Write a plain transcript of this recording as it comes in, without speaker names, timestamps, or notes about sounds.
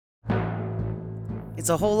It's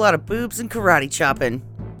a whole lot of boobs and karate chopping.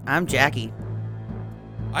 I'm Jackie.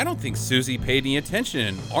 I don't think Susie paid any attention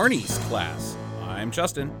in Arnie's class. I'm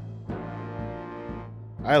Justin.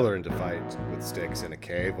 I learned to fight with sticks in a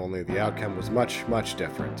cave, only the outcome was much, much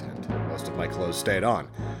different, and most of my clothes stayed on.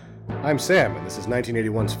 I'm Sam, and this is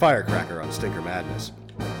 1981's Firecracker on Stinker Madness.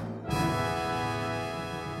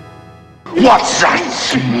 What's that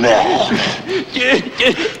smell?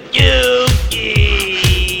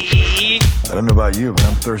 I don't know about you, but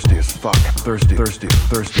I'm thirsty as fuck. Thirsty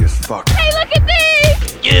as fuck. Hey, look at these!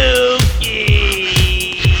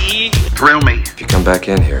 Thrill me. If you come back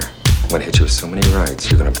in here, I'm gonna hit you with so many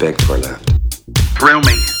rights, you're gonna beg for a left. Thrill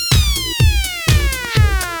me.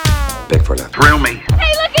 Beg for a left. Thrill me.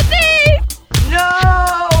 Hey, look at these!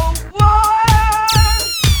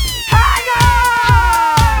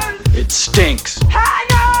 It stinks.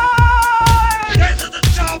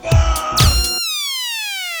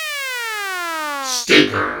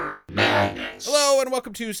 Stinker Madness. Hello and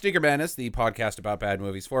welcome to Stinker Madness, the podcast about bad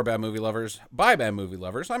movies for bad movie lovers by bad movie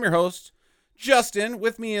lovers. I'm your host, Justin.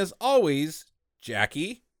 With me as always,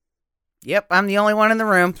 Jackie. Yep, I'm the only one in the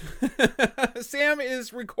room. Sam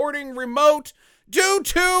is recording remote due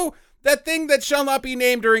to that thing that shall not be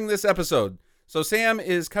named during this episode. So Sam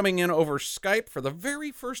is coming in over Skype for the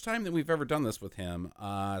very first time that we've ever done this with him.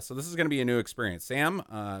 So this is going to be a new experience. Sam,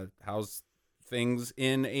 how's things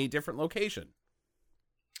in a different location?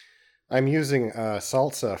 I'm using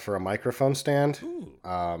salsa for a microphone stand,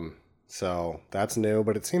 so that's new,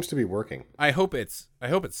 but it seems to be working. I hope it's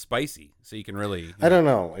spicy, so you can really. I don't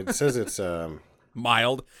know. It says it's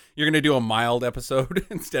mild. You're going to do a mild episode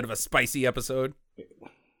instead of a spicy episode.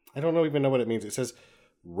 I don't even know what it means. It says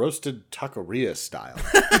roasted taqueria style.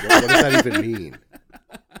 What does that even mean?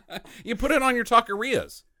 You put it on your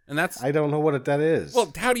taquerias, and that's. I don't know what that is.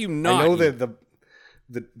 Well, how do you not? I know that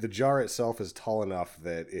the jar itself is tall enough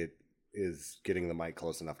that it is getting the mic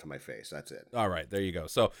close enough to my face. That's it. All right, there you go.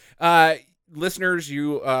 So, listeners,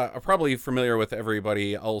 you are probably familiar with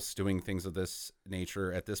everybody else doing things of this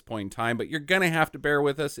nature at this point in time, but you're going to have to bear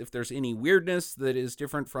with us if there's any weirdness that is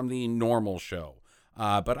different from the normal show.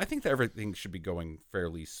 But I think that everything should be going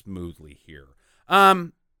fairly smoothly here.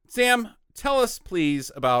 Sam, tell us,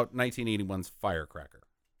 please, about 1981's Firecracker.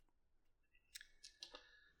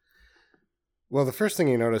 Well, the first thing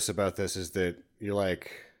you notice about this is that you're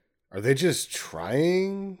like, are they just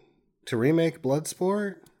trying to remake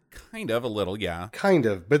Bloodsport? Kind of, a little, yeah. Kind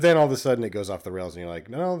of, but then all of a sudden it goes off the rails and you're like,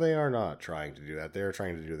 no, they are not trying to do that. They're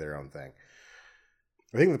trying to do their own thing.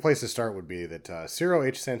 I think the place to start would be that Ciro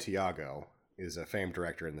H. Santiago is a famed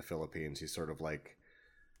director in the Philippines. He's sort of like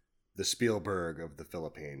the Spielberg of the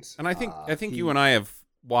Philippines. And I think you and I have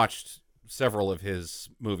watched several of his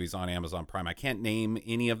movies on Amazon Prime. I can't name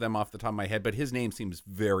any of them off the top of my head, but his name seems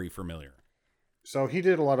very familiar. So he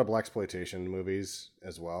did a lot of blaxploitation movies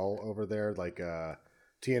as well over there, like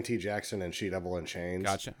TNT Jackson and She Devil in Chains.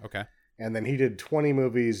 Gotcha. Okay. And then he did 20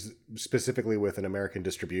 movies specifically with an American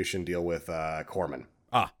distribution deal with Corman.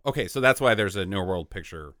 Ah, okay. So that's why there's a New World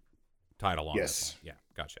Picture title on Yes. this one. Yeah,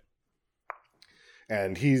 gotcha.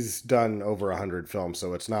 And he's done over 100 films,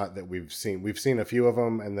 so it's not that we've seen a few of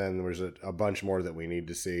them, and then there's a bunch more that we need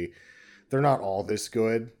to see. They're not all this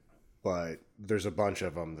good, but there's a bunch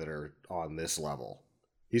of them that are on this level.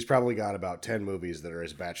 He's probably got about 10 movies that are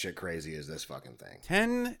as batshit crazy as this fucking thing.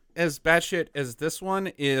 10 as batshit as this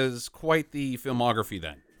one is quite the filmography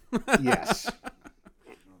then. Yes.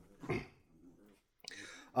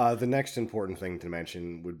 The next important thing to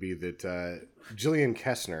mention would be that Gillian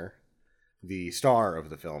Kestner, the star of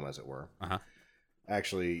the film, as it were,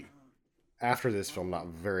 actually, after this film, not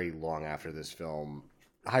very long after this film,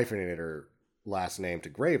 hyphenated her last name to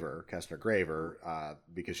Graver, Kestner Graver,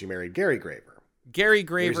 because she married Gary Graver. Gary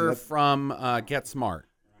Graver from Get Smart.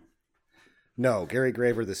 No, Gary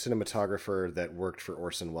Graver, the cinematographer that worked for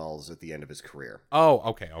Orson Welles at the end of his career. Oh,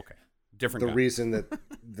 okay. Different guy. The reason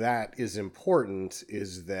that is important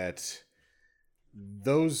is that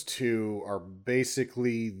those two are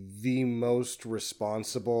basically the most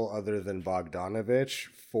responsible, other than Bogdanovich,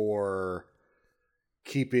 for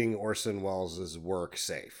keeping Orson Welles' work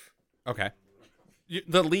safe. Okay.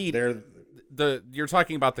 The lead, you're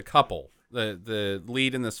talking about the couple, the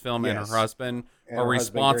lead in this film, yes, and her husband and are her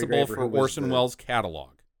responsible husband, Gary Graver, for Orson Welles'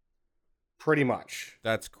 catalog. Pretty much.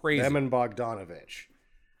 That's crazy. Them and Bogdanovich.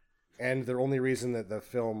 And the only reason that the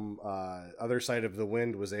film Other Side of the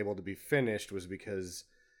Wind was able to be finished was because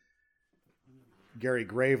Gary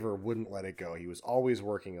Graver wouldn't let it go. He was always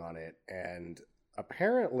working on it. And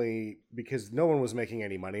apparently, because no one was making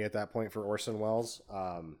any money at that point for Orson Welles,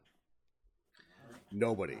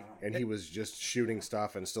 Nobody. And he was just shooting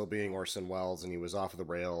stuff and still being Orson Welles, and he was off the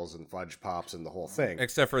rails and fudge pops and the whole thing.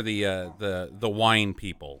 Except for the wine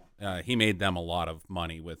people. He made them a lot of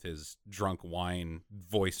money with his drunk wine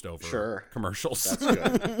voiced over commercials. That's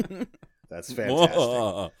good. That's fantastic.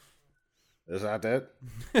 Whoa. Is that it?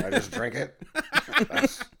 I just drink it?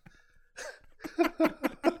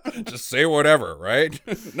 Just say whatever, right?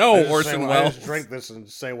 No, Orson Welles. I just drink this and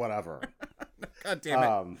say whatever. God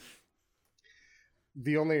damn it.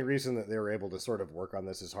 The only reason that they were able to sort of work on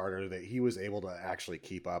this is harder, that he was able to actually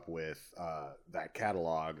keep up with that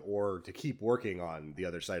catalog, or to keep working on The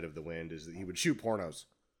Other Side of the Wind, is that he would shoot pornos.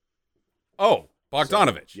 Oh,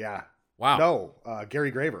 Bogdanovich. So, yeah. Wow. No,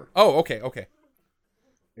 Gary Graver. Oh, okay.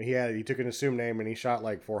 He took an assumed name and he shot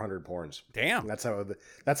like 400 porns. Damn. And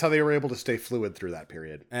that's how they were able to stay fluid through that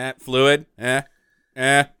period. Fluid.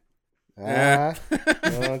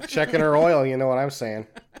 Checking her oil, you know what I'm saying.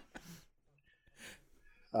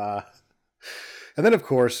 And then, of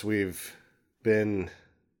course, we've been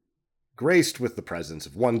graced with the presence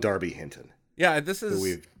of one Darby Hinton. Yeah, this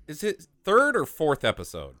is it third or fourth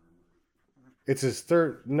episode? It's his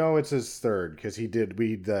third. No, it's his third, because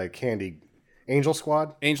the Candy Angel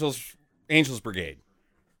Squad? Angel's Brigade.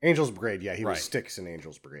 Angel's Brigade, yeah, he was Styx in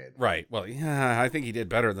Angel's Brigade. Right. Well, yeah, I think he did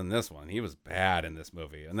better than this one. He was bad in this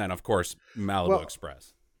movie. And then, of course, Malibu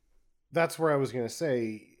Express. That's where I was going to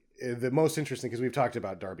say, the most interesting, because we've talked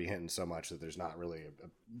about Darby Hinton so much that there's not really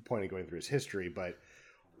a point in going through his history, but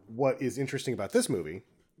what is interesting about this movie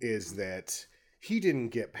is that he didn't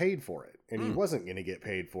get paid for it, and he wasn't going to get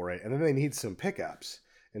paid for it, and then they need some pickups.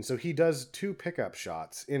 And so he does 2 pickup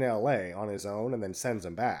shots in LA on his own and then sends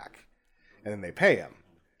them back. And then they pay him.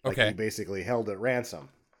 Like he basically held at ransom.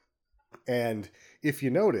 And if you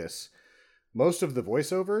notice, most of the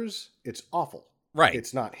voiceovers, it's awful. Right.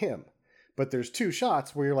 It's not him. But there's 2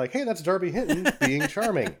 shots where you're like, hey, that's Darby Hinton being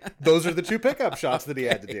charming. Those are the 2 pickup shots that he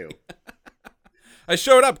had to do. I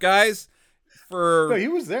showed up, guys. No, he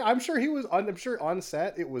was there. I'm sure on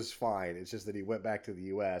set it was fine. It's just that he went back to the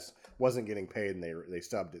U.S., wasn't getting paid, and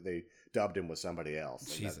they dubbed him with somebody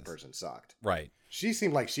else. And that person sucked. Right. She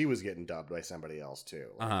seemed like she was getting dubbed by somebody else too.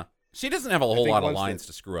 She doesn't have a whole lot of lines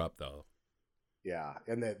to screw up, though. Yeah,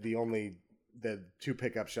 and the 2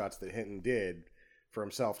 pickup shots that Hinton did for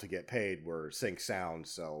himself to get paid were sync sound,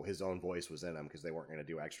 so his own voice was in them because they weren't going to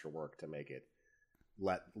do extra work to make it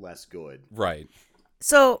less good. Right.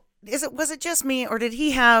 So was it just me, or did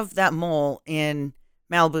he have that mole in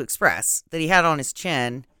Malibu Express that he had on his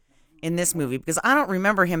chin in this movie? Because I don't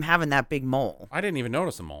remember him having that big mole. I didn't even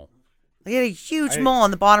notice a mole. He had a huge mole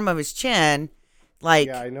on the bottom of his chin.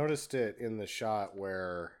 Yeah, I noticed it in the shot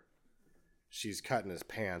where she's cutting his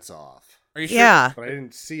pants off. Are you sure? Yeah. But I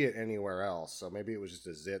didn't see it anywhere else, so maybe it was just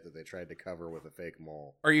a zit that they tried to cover with a fake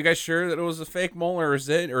mole. Are you guys sure that it was a fake mole or a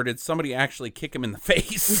zit, or did somebody actually kick him in the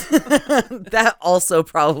face? That also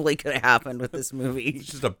probably could have happened with this movie. It's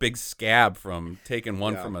just a big scab from taking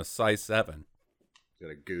one from a size 7.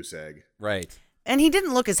 Got a goose egg. Right. And he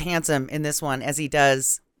didn't look as handsome in this one as he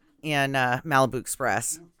does in Malibu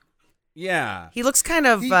Express. Yeah. He looks kind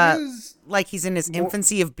of like he's in his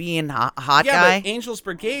infancy of being a hot guy. Yeah, but Angel's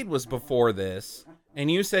Brigade was before this,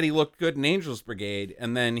 and you said he looked good in Angel's Brigade,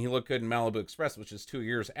 and then he looked good in Malibu Express, which is 2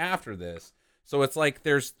 years after this. So it's like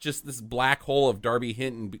there's just this black hole of Darby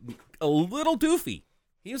Hinton, a little doofy.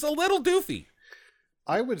 He was a little doofy.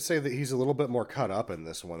 I would say that he's a little bit more cut up in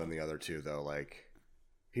this one than the other 2, though. Like,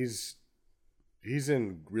 he's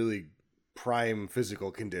in really prime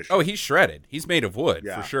physical condition. Oh, he's shredded. He's made of wood,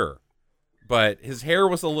 for sure. But his hair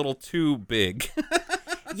was a little too big.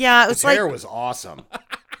 Yeah, his hair was awesome.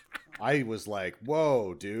 I was like,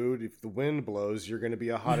 whoa, dude, if the wind blows, you're going to be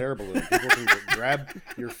a hot air balloon. People can grab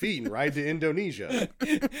your feet and ride to Indonesia.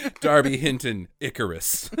 Darby Hinton,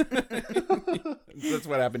 Icarus. That's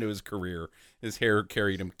what happened to his career. His hair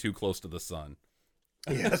carried him too close to the sun.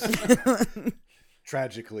 Yes.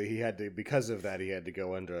 Tragically, because of that, he had to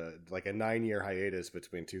go into like a 9-year hiatus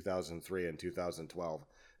between 2003 and 2012.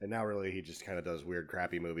 And now really he just kind of does weird,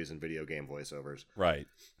 crappy movies and video game voiceovers. Right.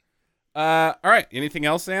 All right. Anything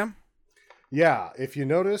else, Sam? Yeah. If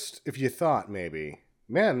you thought maybe,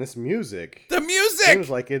 man, this music. The music! Seems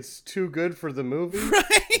like it's too good for the movie.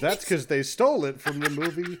 Right. That's because they stole it from the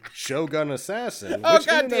movie Shogun Assassin. Which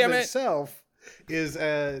in and of itself is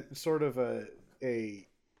a sort of a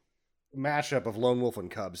mashup of Lone Wolf and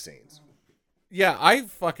Cub scenes. Yeah, I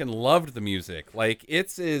fucking loved the music. Like,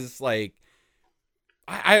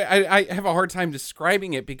 I have a hard time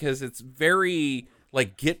describing it because it's very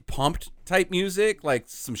like get pumped type music. Like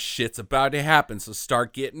some shit's about to happen, so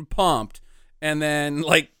start getting pumped. and then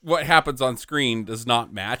like what happens on screen does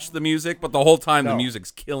not match the music, but the whole time the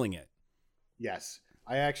music's killing it. Yes.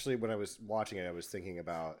 I actually, when I was watching it, I was thinking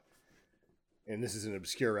about, and this is an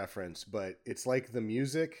obscure reference, but it's like the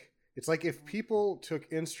music. It's like if people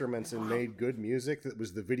took instruments and made good music that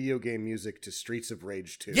was the video game music to Streets of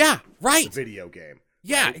Rage 2. Yeah, right. The video game.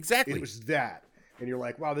 Yeah, right? exactly. It was that. And you're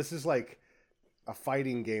like, wow, this is like a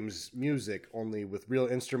fighting game's music, only with real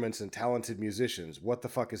instruments and talented musicians. What the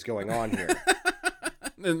fuck is going on here?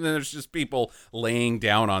 And then there's just people laying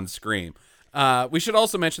down on screen. We should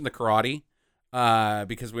also mention the karate.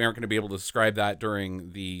 Because we aren't going to be able to describe that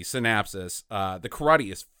during the synopsis. The karate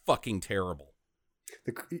is fucking terrible.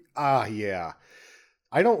 Yeah.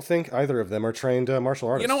 I don't think either of them are trained martial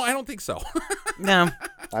artists. I don't think so. No.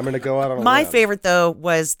 I'm going to go out on a My limb. favorite, though,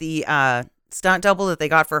 was the stunt double that they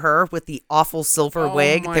got for her with the awful silver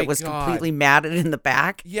wig my that was God. completely matted in the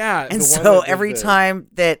back. Yeah. And the one so that did every the- time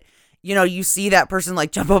that, you see that person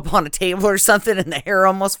like jump up on a table or something and the hair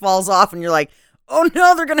almost falls off and you're like, oh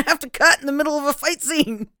no, they're going to have to cut in the middle of a fight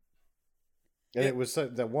scene. And it was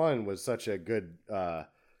that one was such a good,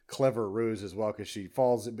 clever ruse as well, because she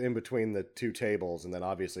falls in between the two tables and then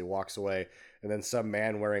obviously walks away. And then some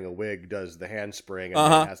man wearing a wig does the handspring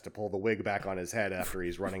and then has to pull the wig back on his head after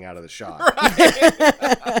he's running out of the shot.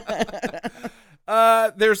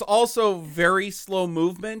 There's also very slow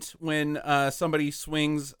movement when somebody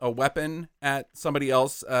swings a weapon at somebody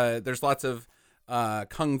else. There's lots of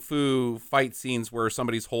kung fu fight scenes where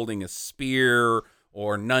somebody's holding a spear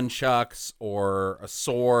or nunchucks or a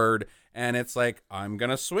sword, and it's like, I'm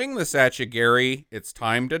gonna swing this at you, Gary. It's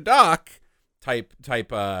time to duck. Type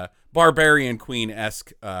Barbarian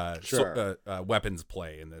Queen-esque weapons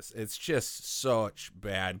play in this. It's just such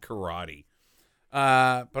bad karate.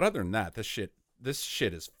 But other than that, this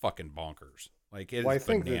shit is fucking bonkers. Like, it Well, I is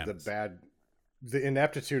think bananas. that the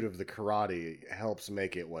ineptitude of the karate helps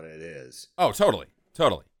make it what it is. Oh, totally.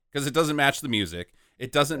 Because it doesn't match the music.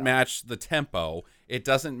 It doesn't match the tempo. It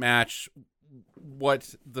doesn't match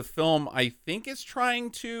what the film, I think, is trying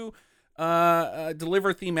to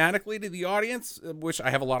deliver thematically to the audience, which I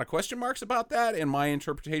have a lot of question marks about that, and my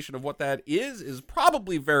interpretation of what that is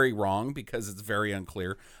probably very wrong because it's very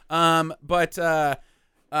unclear. But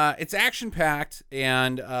it's action-packed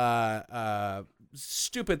and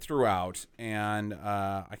stupid throughout, and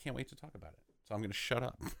I can't wait to talk about it. So I'm going to shut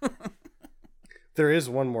up. There is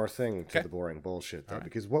one more thing to Okay. the boring bullshit, though,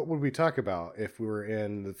 because what would we talk about if we were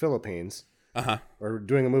in the Philippines or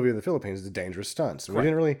doing a movie in the Philippines, the dangerous stunts? We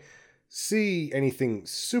didn't really see anything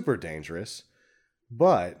super dangerous,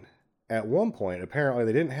 but at one point, apparently,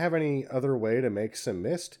 they didn't have any other way to make some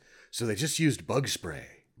mist, so they just used bug spray.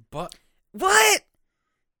 But What?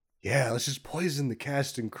 Yeah, let's just poison the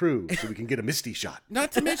cast and crew so we can get a misty shot.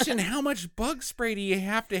 not to mention, how much bug spray do you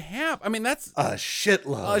have to have? I mean, that's A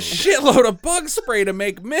shitload. a shitload of bug spray to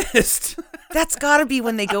make mist. That's got to be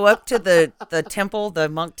when they go up to the temple, the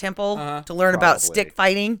monk temple, to learn about Probably. stick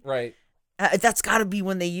fighting. Right. That's got to be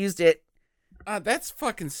when they used it. That's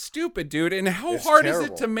fucking stupid, dude. And how It's hard is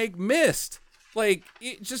terrible. it to make mist? Like,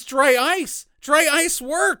 just dry ice. Dry ice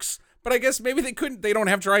works. But I guess maybe they don't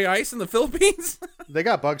have dry ice in the Philippines. They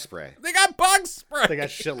got bug spray. They got bug spray. They got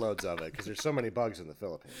shitloads of it because there's so many bugs in the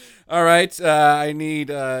Philippines. All right. I need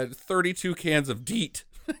 32 cans of DEET.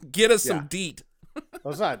 Get us some Yeah. DEET.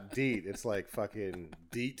 Well, it's not DEET. It's like fucking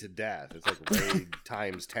DEET to death. It's like Raid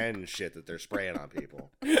times 10 shit that they're spraying on people.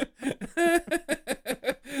 No,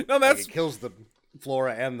 Like, that's it kills the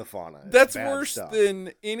flora and the fauna. It's That's bad worse stuff.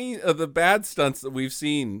 than any of the bad stunts that we've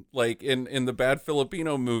seen, like in the bad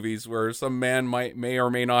Filipino movies where some man may or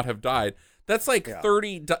may not have died. That's like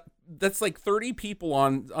 30. That's like 30 people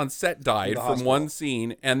on set died from hospital. one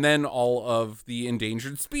scene, and then all of the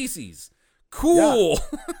endangered species. Cool.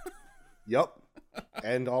 Yup.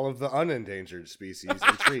 And all of the unendangered species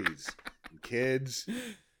and trees. And kids.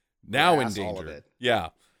 Now Grass, all endangered. of it. Yeah.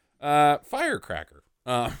 Firecracker.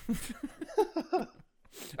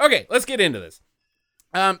 Okay, let's get into this.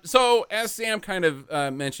 So as Sam kind of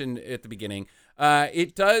mentioned at the beginning,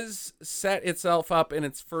 it does set itself up in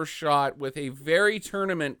its first shot with a very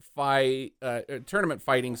tournament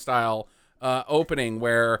fighting style opening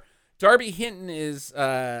where Darby Hinton is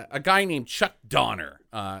a guy named Chuck Donner,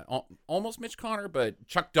 almost Mitch Connor, but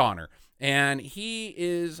Chuck Donner, and he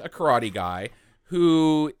is a karate guy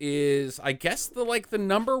who is, I guess, the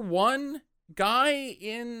number one guy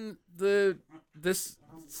in this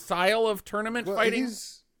style of tournament fighting.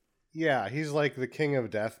 He's like the king of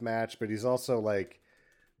deathmatch, but he's also like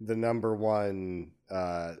the number one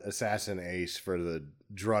assassin ace for the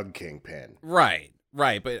drug kingpin. Right.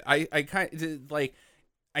 But I kind of like,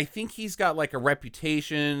 I think he's got like a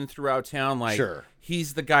reputation throughout town. Like, Sure.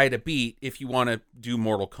 he's the guy to beat if you want to do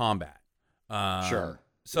Mortal Kombat. Sure.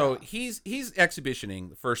 So he's exhibitioning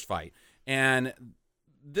the first fight, and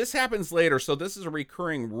this happens later. So this is a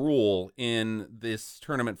recurring rule in this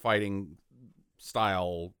tournament fighting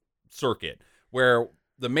style circuit, where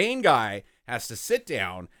the main guy has to sit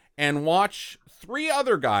down and watch 3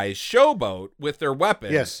 other guys showboat with their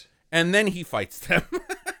weapons. Yes. And then he fights them.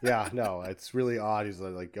 Yeah, no, it's really odd. He's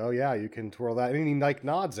like, oh yeah, you can twirl that. And he like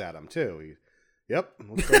nods at him too. Yep,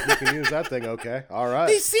 looks like you can use that thing. Okay, all right.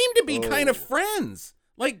 They seem to be kind of friends.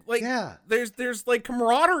 Like yeah. There's like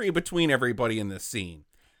camaraderie between everybody in this scene.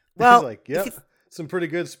 Well, He's like, yep, some pretty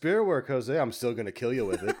good spear work, Jose. I'm still gonna kill you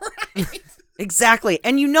with it. Right. exactly.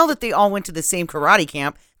 And you know that they all went to the same karate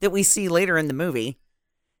camp that we see later in the movie.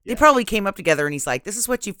 They Yeah. probably came up together and he's like, this is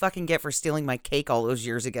what you fucking get for stealing my cake all those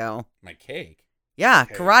years ago. My cake. Yeah,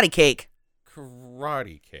 Cake. karate cake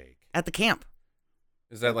Karate cake. at the camp.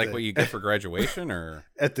 Is that like what you get for graduation or?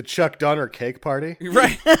 At the Chuck Donner cake party.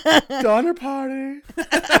 Right. Donner party.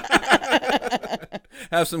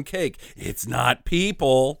 Have some cake. It's not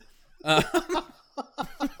people.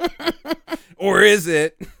 Or is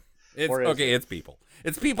it? It's Or is okay. it? It's people.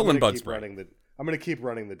 It's people in bug spray. I'm gonna keep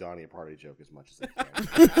running the Donnie party joke as much as I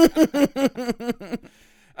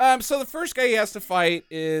can. So the first guy he has to fight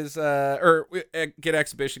is get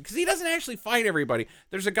exhibition, because he doesn't actually fight everybody.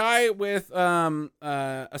 There's a guy with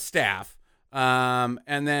a staff, and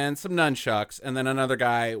then some nunchucks, and then another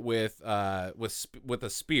guy with a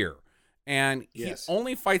spear, and Yes. he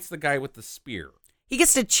only fights the guy with the spear. He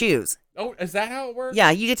gets to choose. Oh, is that how it works?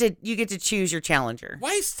 Yeah, you get to choose your challenger.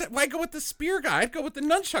 Why go with the spear guy? I'd go with the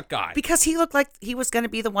nunchuck guy. Because he looked like he was going to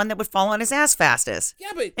be the one that would fall on his ass fastest.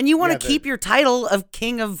 Yeah, but And you want Yeah, to keep your title of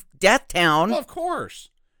King of Death Town. well, of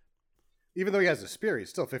course. Even though he has a spear, he's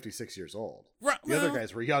still 56 years old. Right, The other well,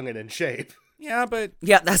 guys were young and in shape. Yeah, but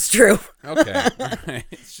Yeah, that's true. okay. All right.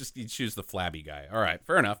 It's just you choose the flabby guy. All right,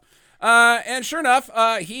 fair enough. And sure enough,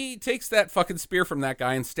 he takes that fucking spear from that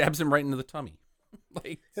guy and stabs him right into the tummy.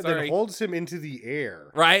 Like, And sorry. then holds him into the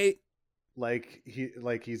air. Right? Like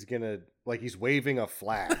he's waving a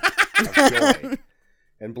flag of joy.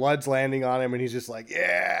 And blood's landing on him and he's just like,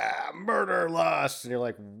 yeah, murder lust. And you're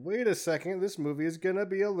like, wait a second, this movie is gonna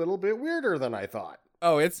be a little bit weirder than I thought.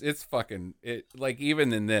 Oh, it's fucking it. Like,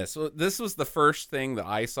 even in this, this was the first thing that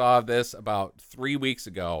I saw of this about 3 weeks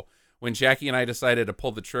ago when Jackie and I decided to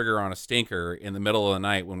pull the trigger on a stinker in the middle of the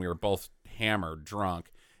night when we were both hammered,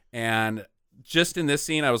 drunk, and just in this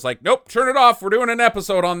scene, I was like, nope, turn it off. We're doing an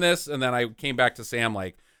episode on this. And then I came back to Sam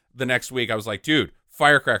like the next week. I was like, dude,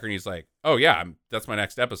 firecracker. And he's like, oh, yeah, that's my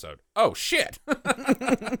next episode. Oh, shit.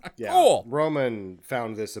 Yeah. Cool. Roman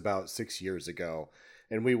found this about 6 years ago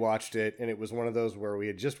and we watched it. And it was one of those where we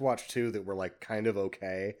had just watched 2 that were like kind of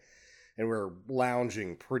okay. And we're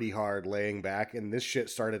lounging pretty hard, laying back. And this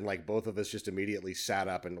shit started and like both of us just immediately sat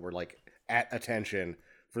up and were like at attention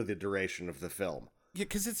for the duration of the film. Yeah,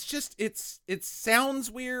 because it sounds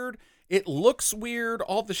weird. It looks weird.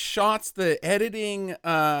 All the shots, the editing,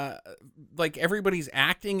 like everybody's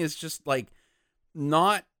acting is just like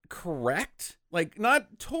not correct. Like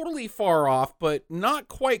not totally far off, but not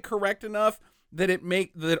quite correct enough that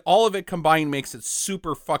that all of it combined makes it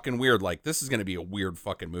super fucking weird. Like, this is going to be a weird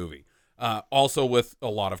fucking movie. Also with a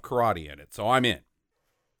lot of karate in it, so I'm in.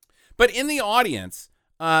 But in the audience,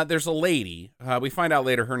 there's a lady. We find out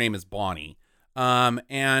later her name is Bonnie.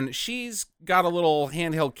 And she's got a little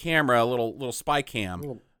handheld camera, a little spy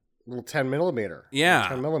cam. Little 10 millimeter. Yeah.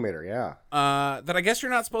 10 millimeter, yeah. That I guess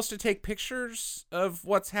you're not supposed to take pictures of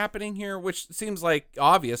what's happening here, which seems like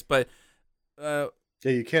obvious, but Yeah,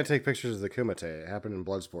 you can't take pictures of the Kumite. It happened in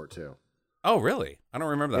Bloodsport too. oh, really? I don't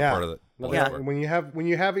remember that part of it. No, Yeah. When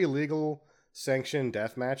you have illegal sanctioned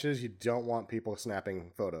death matches, you don't want people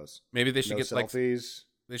snapping photos. Maybe they should No get like selfies.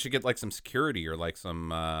 they should get like some security or like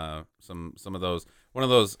some of those one of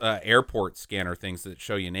those airport scanner things that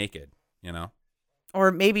show you naked, you know? Or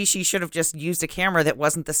maybe she should have just used a camera that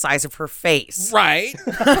wasn't the size of her face. Right.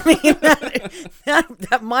 I mean,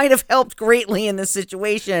 that might have helped greatly in this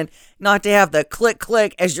situation, not to have the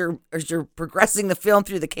click as you're progressing the film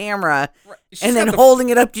through the camera, She's and then got the- holding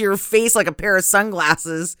it up to your face like a pair of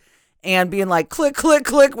sunglasses, and being like click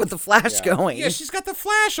with the flash going. Yeah, she's got the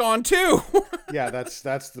flash on too. Yeah, that's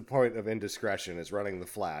the point of indiscretion, is running the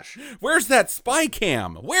flash. Where's that spy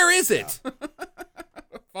cam? Where is it?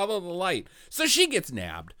 Follow the light. So she gets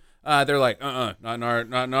nabbed. They're like, not in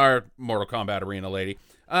our Mortal Kombat arena, lady.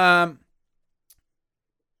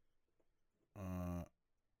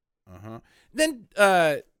 Then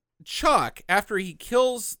Chuck, after he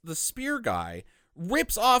kills the spear guy,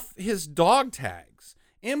 rips off his dog tags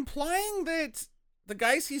implying that the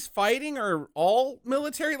guys he's fighting are all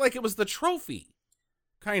military, like it was the trophy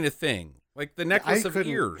kind of thing, like the necklace of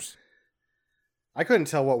ears. I couldn't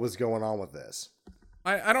tell what was going on with this.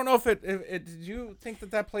 I don't know if it did you think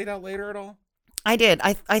that played out later at all? I did.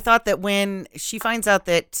 I thought that when she finds out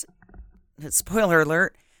that, spoiler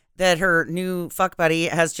alert, that her new fuck buddy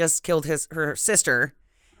has just killed her sister,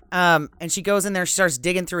 and she goes in there, she starts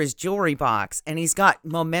digging through his jewelry box, and he's got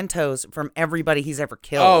mementos from everybody he's ever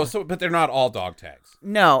killed. Oh, but they're not all dog tags.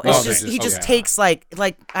 No, it's Okay. just he just takes like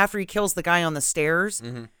after he kills the guy on the stairs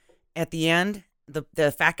at the end,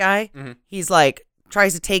 the fat guy, he's like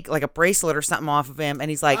tries to take like a bracelet or something off of him, and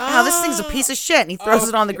he's like, "Oh, this thing's a piece of shit," and he throws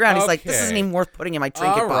it on the ground. He's like, "This isn't even worth putting in my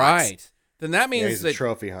trinket box." All right, then that means he's a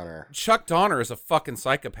trophy hunter. Chuck Donner is a fucking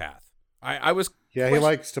psychopath. I was he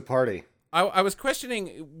likes to party. I was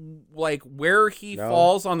questioning like where he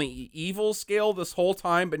falls on the evil scale this whole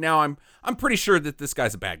time, but now I'm pretty sure that this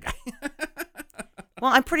guy's a bad guy.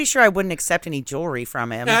 Well, I'm pretty sure I wouldn't accept any jewelry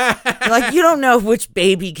from him. You're like, you don't know which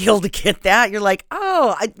baby killed to get that. You're like,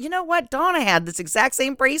 oh, you know what? Donna had this exact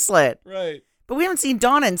same bracelet. Right. But we haven't seen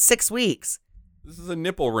Donna in 6 weeks. This is a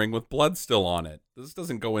nipple ring with blood still on it. This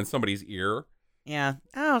doesn't go in somebody's ear. Yeah.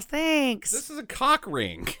 Oh, thanks. This is a cock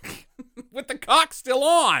ring with the cock still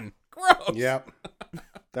on. Gross. Yep.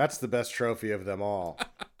 That's the best trophy of them all.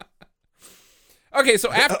 Okay,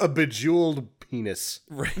 so after a bejeweled penis.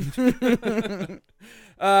 Right.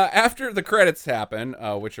 After the credits happen,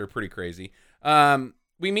 which are pretty crazy,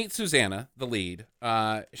 we meet Susanna, the lead.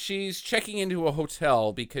 She's checking into a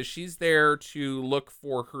hotel because she's there to look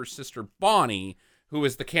for her sister Bonnie, who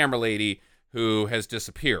is the camera lady who has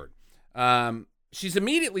disappeared. She's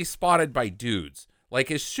immediately spotted by dudes. Like,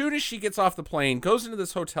 as soon as she gets off the plane, goes into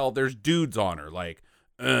this hotel, there's dudes on her. Like,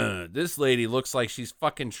 this lady looks like she's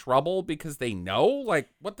fucking trouble because they know? Like,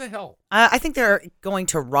 what the hell? I think they're going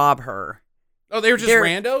to rob her. Oh, they're just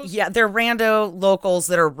randos? Yeah, they're rando locals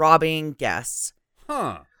that are robbing guests.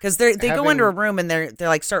 Huh. Because they go into a room and they're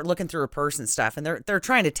like start looking through her purse and stuff, and they're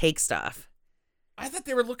trying to take stuff. I thought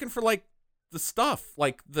they were looking for like the stuff,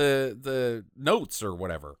 like the notes or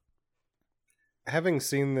whatever. Having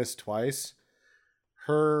seen this twice,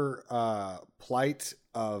 her plight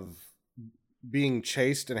of being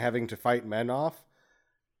chased and having to fight men off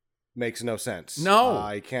makes no sense. No.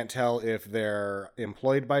 I can't tell if they're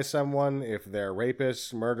employed by someone, if they're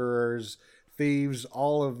rapists, murderers, thieves,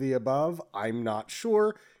 all of the above. I'm not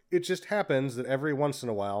sure. It just happens that every once in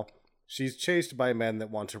a while, she's chased by men that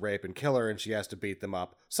want to rape and kill her, and she has to beat them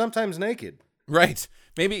up, sometimes naked. Right.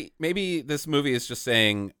 Maybe this movie is just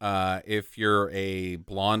saying, if you're a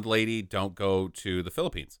blonde lady, don't go to the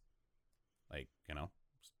Philippines. Like, you know,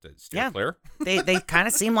 steer clear. They kind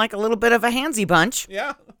of seem like a little bit of a handsy bunch.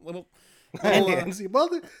 Yeah, a little. Well,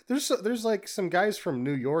 there's like some guys from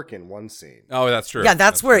New York in one scene. Oh, that's true. Yeah,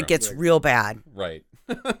 that's where it gets real bad. Right.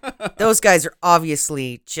 Those guys are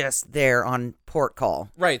obviously just there on port call.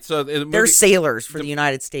 Right. So they're sailors for the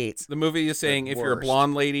United States. The movie is saying if you're a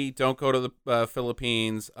blonde lady, don't go to the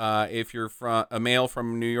Philippines. If you're a male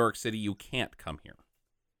from New York City, you can't come here.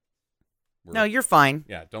 No, you're fine.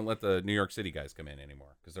 Yeah, don't let the New York City guys come in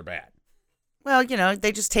anymore because they're bad. Well, you know,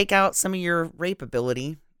 they just take out some of your rape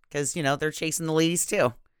ability because, you know, they're chasing the ladies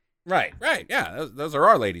too. Right. Yeah, those are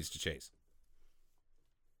our ladies to chase.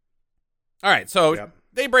 All right, so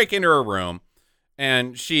they break into her room,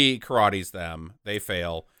 and she karates them. They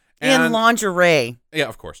fail. In lingerie. Yeah,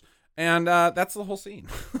 of course. And that's the whole scene.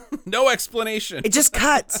 No explanation. It just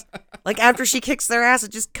cuts. Like, after she kicks their ass,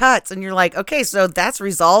 it just cuts. And you're like, okay, so that's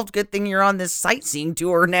resolved. Good thing you're on this sightseeing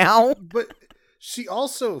tour now. But she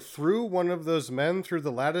also threw one of those men through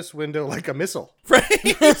the lattice window like a missile. Right.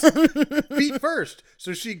 Feet first.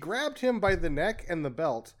 So she grabbed him by the neck and the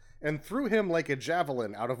belt and threw him like a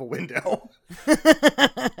javelin out of a window.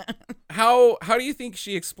 How do you think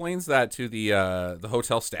she explains that to the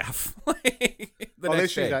hotel staff? They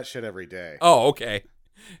see that shit every day. Oh, okay.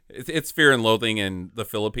 It's Fear and Loathing in the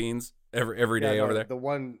Philippines every day over there.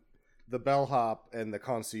 The bellhop and the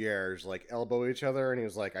concierge like elbow each other, and he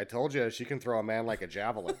was like, "I told you she can throw a man like a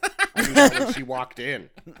javelin." I knew that when she walked in.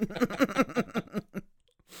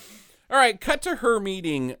 All right, cut to her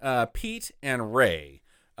meeting Pete and Ray.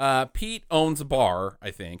 Pete owns a bar,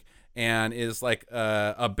 I think, and is like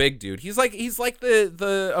a big dude. He's like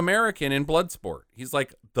the American in Bloodsport. He's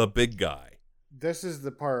like the big guy. This is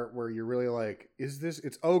the part where you're really like,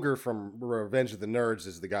 it's Ogre from Revenge of the Nerds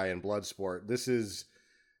is the guy in Bloodsport. This is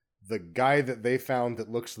the guy that they found that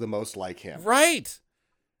looks the most like him. Right.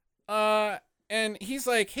 And he's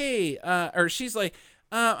like, hey, or she's like,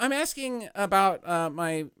 I'm asking about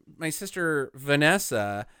my sister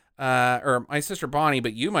Vanessa. or my sister Bonnie,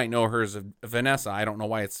 but you might know her as Vanessa. I don't know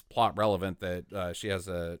why it's plot relevant that she has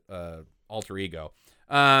a alter ego.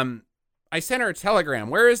 I sent her a telegram.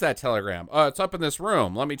 Where is that telegram? It's up in this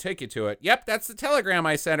room. Let me take you to it. Yep, that's the telegram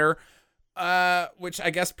I sent her, which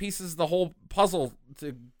I guess pieces the whole puzzle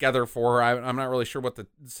together for her. I'm not really sure what the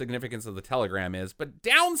significance of the telegram is, but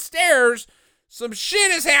downstairs, some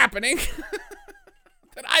shit is happening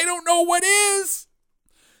that I don't know what is.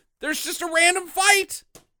 There's just a random fight.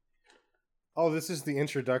 Oh, this is the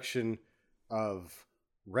introduction of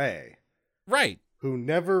Ray. Right. Who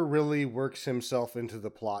never really works himself into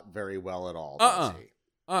the plot very well at all, does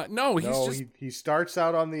he? No, he starts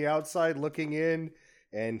out on the outside looking in,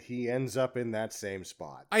 and he ends up in that same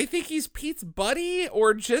spot. I think he's Pete's buddy,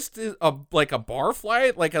 or just like a bar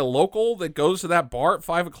flight, like a local that goes to that bar at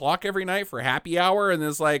 5 o'clock every night for happy hour and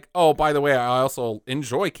is like, oh, by the way, I also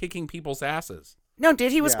enjoy kicking people's asses. No,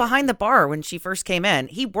 dude, he was behind the bar when she first came in.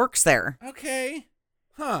 He works there. Okay.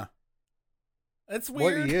 Huh. That's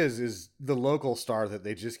weird. What he is the local star that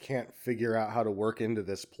they just can't figure out how to work into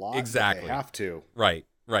this plot. Exactly. They have to. Right.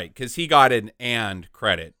 Because he got an and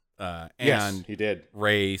credit. Yes, he did.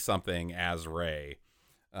 Ray something as Ray.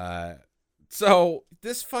 So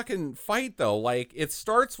this fucking fight, though, like, it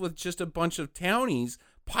starts with just a bunch of townies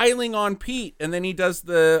piling on Pete, and then he does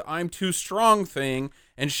the I'm too strong thing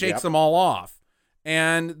and shakes them all off.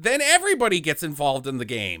 And then everybody gets involved in the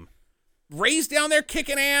game. Ray's down there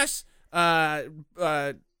kicking ass.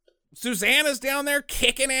 Susanna's down there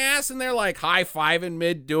kicking ass, and they're like high-fiving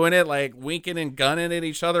mid doing it, like winking and gunning at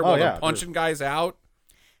each other while they're punching guys out.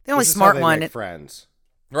 The only smart one, friends.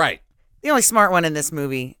 Right. The only smart one in this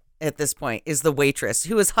movie at this point is the waitress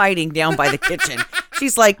who is hiding down by the kitchen.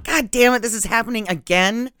 She's like, God damn it, this is happening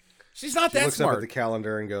again. She's not that smart. She looks up at the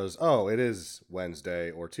calendar and goes, oh, it is Wednesday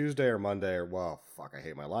or Tuesday or Monday or, well, fuck, I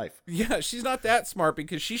hate my life. Yeah, she's not that smart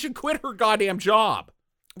because she should quit her goddamn job.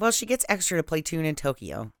 Well, she gets extra to play Toon in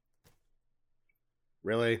Tokyo.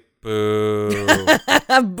 Really? Boo.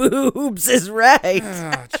 Boobs is right.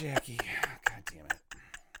 Ah, Jackie. God damn it.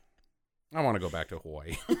 I want to go back to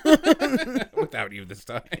Hawaii. Without you this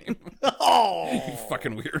time. Oh. You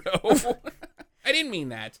fucking weirdo. I didn't mean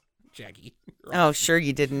that, Jackie. Oh, sure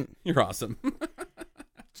you didn't. You're awesome.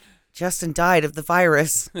 Justin died of the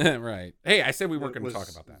virus. Right. Hey, I said we weren't going to talk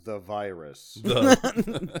about that. The virus.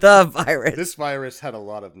 The virus. This virus had a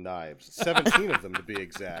lot of knives. 17 of them to be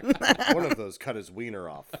exact. One of those cut his wiener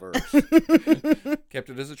off first. Kept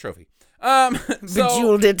it as a trophy.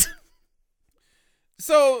 Bejeweled it.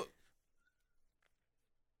 So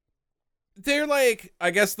they're like,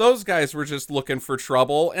 I guess those guys were just looking for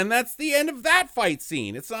trouble, and that's the end of that fight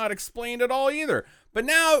scene. It's not explained at all either. But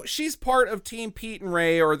now she's part of Team Pete and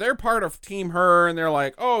Ray, or they're part of Team Her, and they're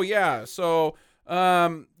like, oh yeah, so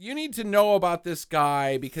you need to know about this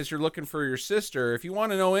guy because you're looking for your sister. If you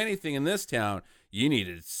want to know anything in this town, you need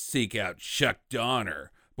to seek out Chuck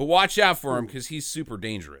Donner. But watch out for him because he's super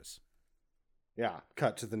dangerous. Yeah,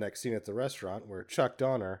 cut to the next scene at the restaurant where Chuck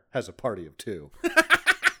Donner has a party of two.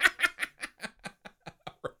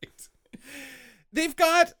 Right. They've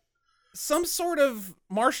got some sort of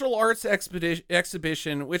martial arts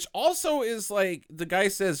exhibition, which also is like, the guy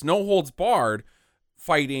says no holds barred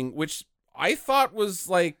fighting, which I thought was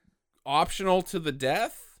like optional to the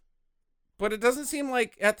death, but it doesn't seem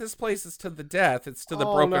like at this place it's to the death. It's to the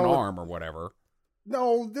broken arm or whatever.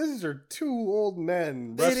 No, these are two old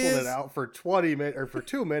men wrestling it out for 20 minutes or for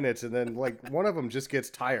 2 minutes, and then like one of them just gets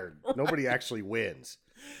tired. Right. Nobody actually wins.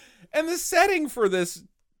 And the setting for this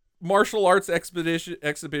martial arts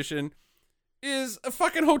exhibition is a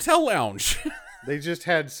fucking hotel lounge. They just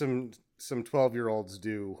had some 12-year-olds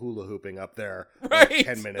do hula hooping up there right. like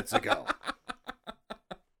 10 minutes ago.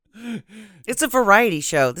 It's a variety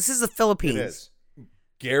show. This is the Philippines. It is.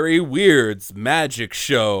 Gary Weird's magic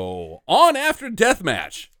show on after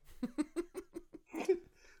deathmatch.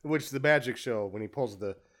 Which the magic show, when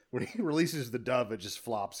he releases the dove, it just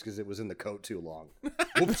flops because it was in the coat too long.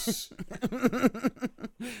 Whoops.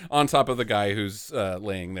 On top of the guy who's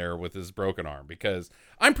laying there with his broken arm, because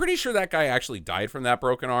I'm pretty sure that guy actually died from that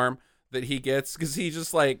broken arm that he gets, because he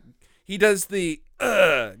just like, he does the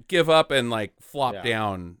give up and like flop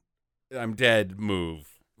down, I'm dead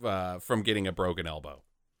move from getting a broken elbow.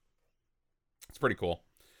 It's pretty cool.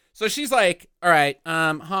 So she's like, all right,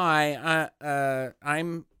 hi,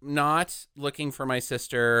 I'm not looking for my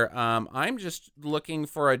sister. I'm just looking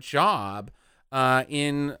for a job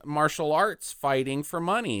in martial arts fighting for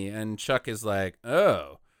money. And Chuck is like,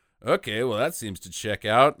 oh, okay, well, that seems to check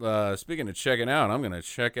out. Speaking of checking out, I'm going to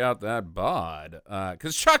check out that bod.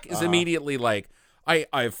 Because Chuck is immediately like,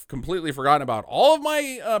 I've completely forgotten about all of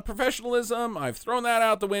my professionalism. I've thrown that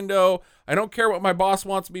out the window. I don't care what my boss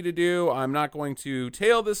wants me to do. I'm not going to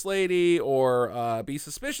tail this lady or be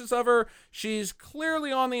suspicious of her. She's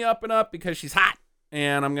clearly on the up and up because she's hot,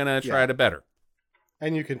 and I'm going to try to bet her.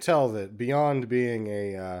 And you can tell that beyond being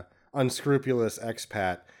a unscrupulous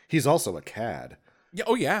expat, he's also a cad. Yeah.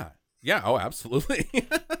 Oh, yeah. Yeah. Oh, absolutely.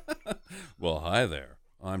 Well, hi there.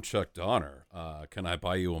 I'm Chuck Donner. Can I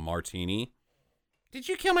buy you a martini? Did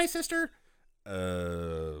you kill my sister?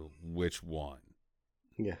 Which one?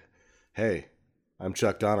 Yeah. Hey, I'm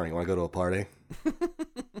Chuck Donner. You want to go to a party?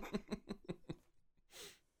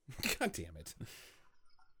 God damn it.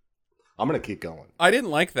 I'm going to keep going. I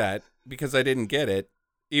didn't like that because I didn't get it,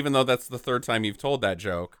 even though that's the third time you've told that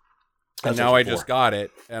joke. And now I just got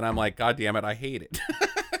it, and I'm like, God damn it, I hate it.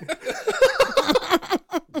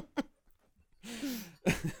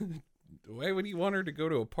 Why would you want her to go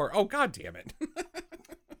to a party? Oh, God damn it.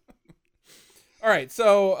 All right,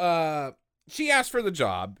 so she asked for the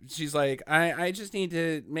job. She's like, I just need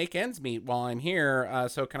to make ends meet while I'm here,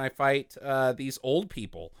 so can I fight these old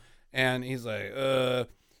people? And he's like,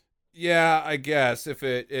 yeah, I guess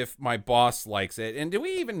if my boss likes it. And do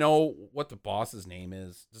we even know what the boss's name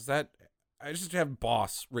is? I just have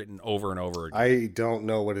boss written over and over again. I don't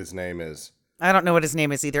know what his name is. I don't know what his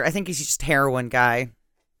name is either. I think he's just heroin guy.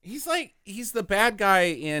 He's the bad guy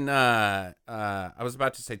in I was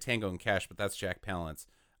about to say Tango and Cash, but that's Jack Palance.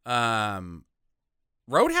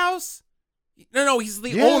 Roadhouse? No, he's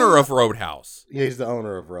the owner of Roadhouse. Yeah, he's the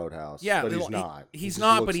owner of Roadhouse. Yeah, but he's not. He's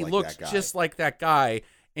not, but he looks just like that guy,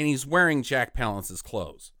 and he's wearing Jack Palance's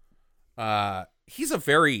clothes. He's a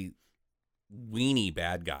very weenie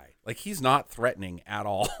bad guy. Like, he's not threatening at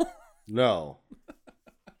all. No.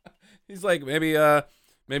 He's like, maybe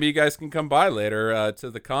you guys can come by later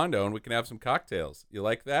to the condo and we can have some cocktails. You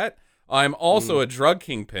like that? I'm also a drug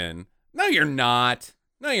kingpin. No, you're not.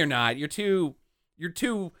 You're too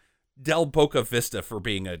Del Boca Vista for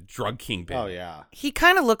being a drug kingpin. Oh, yeah. He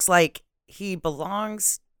kind of looks like he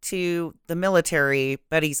belongs to the military,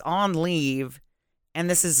 but he's on leave, and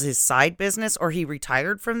this is his side business, or he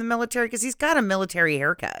retired from the military because he's got a military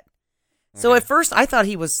haircut. So at first I thought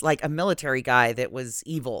he was like a military guy that was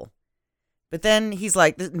evil. But then he's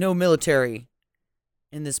like, no military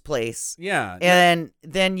in this place. Yeah. And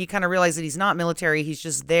then you kind of realize that he's not military. He's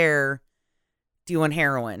just there doing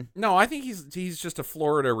heroin. No, I think he's just a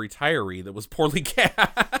Florida retiree that was poorly cast.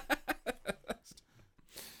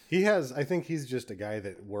 I think he's just a guy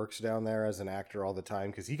that works down there as an actor all the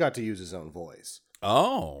time because he got to use his own voice.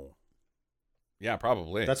 Oh. Yeah,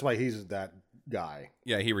 probably. That's why he's that guy.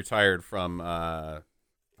 Yeah, he retired from,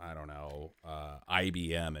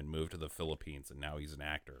 IBM and moved to the Philippines, and now he's an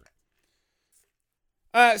actor.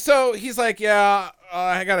 So he's like,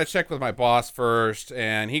 I got to check with my boss first,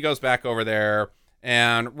 and he goes back over there,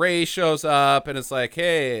 and Ray shows up, and it's like,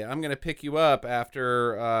 hey, I'm going to pick you up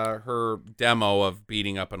after her demo of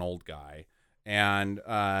beating up an old guy. And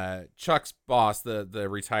Chuck's boss, the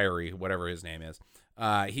retiree, whatever his name is,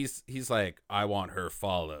 he's like, I want her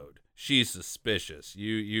followed. She's suspicious.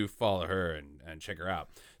 You follow her and check her out.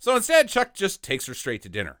 So instead, Chuck just takes her straight to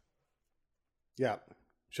dinner. Yeah.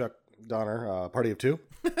 Chuck Donner, party of two.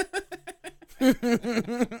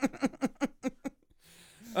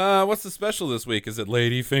 What's the special this week? Is it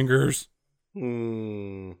lady fingers? This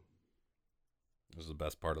is the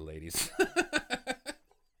best part of ladies.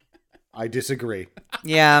 I disagree.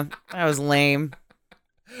 Yeah, that was lame.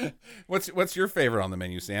 What's your favorite on the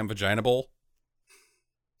menu, Sam? Vagina bowl?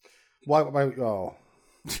 Why?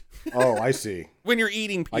 I see. When you're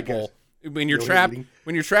eating people, when you're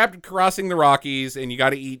trapped crossing the Rockies and you got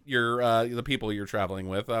to eat your the people you're traveling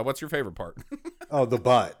with, what's your favorite part? Oh, the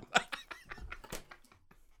butt.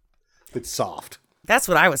 It's soft. That's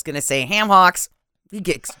what I was going to say. Ham hocks. You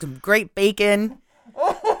get some great bacon.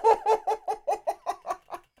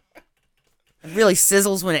 It really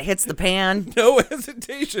sizzles when it hits the pan. No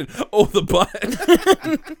hesitation. Oh, the butt.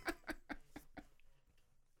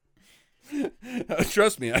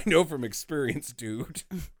 Trust me, I know from experience, dude.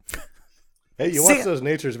 Hey, you watch those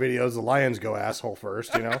nature's videos, the lions go asshole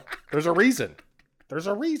first, you know? There's a reason.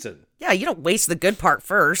 Yeah, you don't waste the good part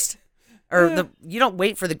first. Or you don't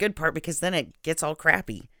wait for the good part because then it gets all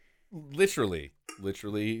crappy. Literally,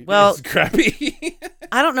 well, it's crappy.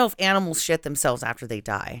 I don't know if animals shit themselves after they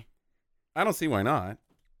die. I don't see why not.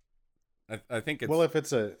 I think it's... Well, if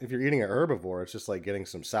you're eating an herbivore, it's just like getting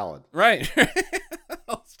some salad. Right.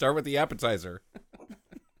 I'll start with the appetizer.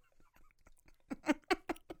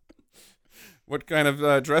 What kind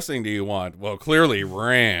of dressing do you want? Well, clearly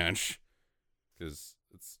ranch. Because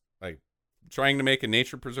it's like trying to make a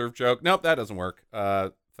nature preserve joke. Nope, that doesn't work.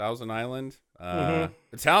 Thousand Island,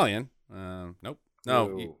 Italian. Nope.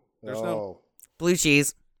 No, there's no. Blue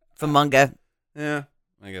cheese, Famunga. Yeah,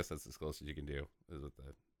 I guess that's as close as you can do. Is with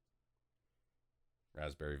the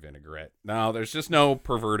raspberry vinaigrette. No, there's just no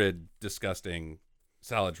perverted, disgusting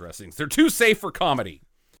salad dressings. They're too safe for comedy.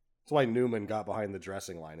 That's why Newman got behind the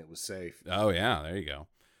dressing line. It was safe. Oh yeah, there you go.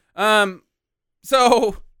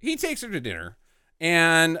 So he takes her to dinner,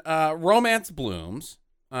 and romance blooms.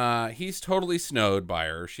 He's totally snowed by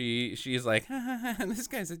her. She's like, this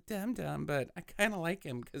guy's a dum-dum, but I kind of like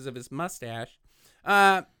him because of his mustache.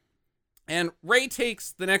 And Ray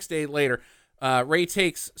takes the next day later. Ray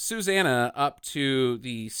takes Susanna up to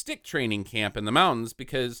the stick training camp in the mountains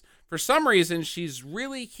because for some reason she's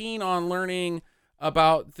really keen on learning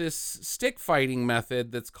about this stick fighting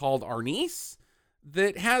method that's called Arnis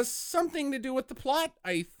that has something to do with the plot,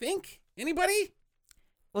 I think. Anybody?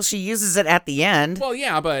 Well, she uses it at the end. Well,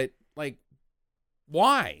 yeah, but like,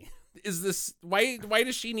 why is this? Why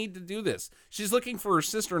does she need to do this? She's looking for her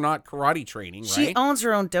sister, not karate training, right? She owns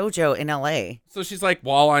her own dojo in L.A. So she's like,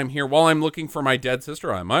 while I'm looking for my dead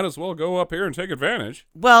sister, I might as well go up here and take advantage.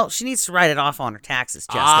 Well, she needs to write it off on her taxes,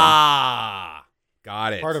 Justin. Ah,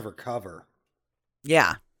 got it. Part of her cover.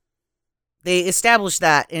 Yeah. They established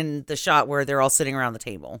that in the shot where they're all sitting around the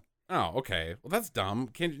table. Oh, okay. Well, that's dumb.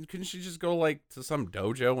 Couldn't she just go like to some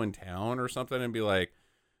dojo in town or something and be like,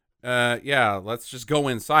 yeah, let's just go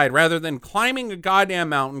inside rather than climbing a goddamn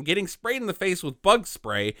mountain, getting sprayed in the face with bug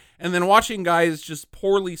spray, and then watching guys just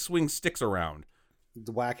poorly swing sticks around.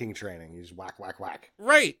 The whacking training. You just whack, whack, whack.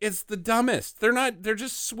 Right. It's the dumbest. They're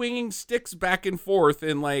just swinging sticks back and forth.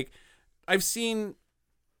 And like, I've seen,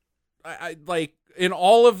 I like in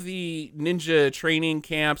all of the ninja training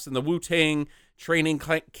camps and the Wu-Tang training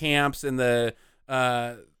camps and the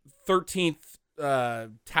 13th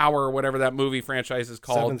Tower, whatever that movie franchise is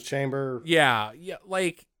called. Seventh Chamber. Yeah.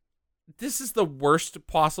 Like, this is the worst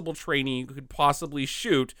possible training you could possibly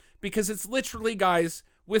shoot because it's literally guys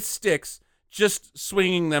with sticks just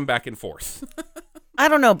swinging them back and forth. I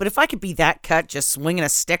don't know, but if I could be that cut just swinging a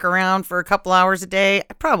stick around for a couple hours a day,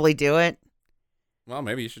 I'd probably do it. Well,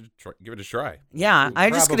 maybe you should give it a try. Yeah, You'd I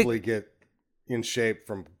just probably get in shape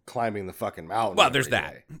from climbing the fucking mountain. Well, there's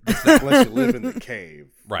that. Unless you live in the cave.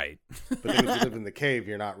 Right. But then if you live in the cave,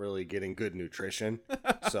 you're not really getting good nutrition.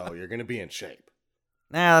 So you're going to be in shape.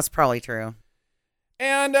 Nah, that's probably true.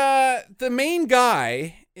 And the main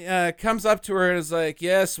guy comes up to her and is like,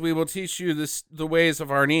 yes, we will teach you the ways of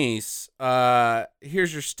Arnis.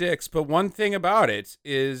 Here's your sticks. But one thing about it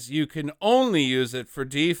is you can only use it for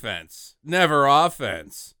defense, never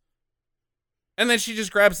offense. And then she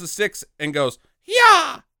just grabs the sticks and goes,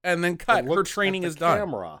 yeah! And then cut. Her training is done.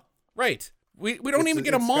 Camera. Right. We don't even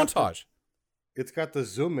get a montage. It's got the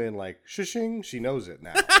zoom in like, shishing. She knows it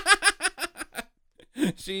now.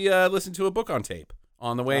 She listened to a book on tape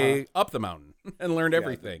on the way up the mountain and learned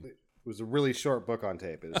everything. It was a really short book on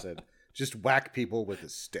tape. It said, just whack people with a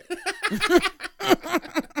stick.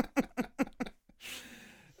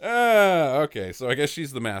 Okay, so I guess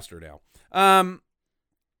she's the master now.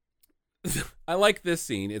 I like this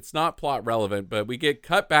scene. It's not plot relevant, but we get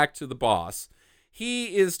cut back to the boss.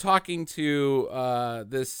 He is talking to I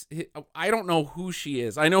don't know who she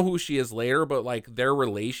is. I know who she is later, but like their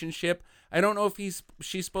relationship, I don't know if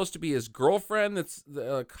she's supposed to be his girlfriend, that's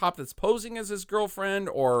the cop that's posing as his girlfriend,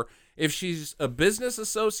 or if she's a business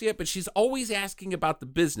associate, but she's always asking about the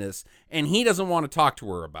business and he doesn't want to talk to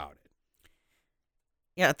her about it.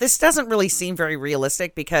 Yeah, this doesn't really seem very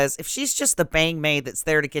realistic because if she's just the bang maid that's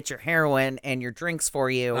there to get your heroin and your drinks for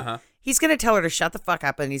you, he's going to tell her to shut the fuck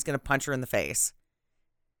up and he's going to punch her in the face.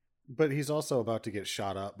 But he's also about to get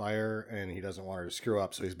shot up by her and he doesn't want her to screw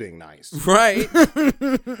up, so he's being nice. Right.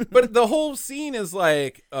 But the whole scene is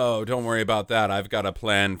like, oh, don't worry about that. I've got a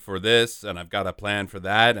plan for this and I've got a plan for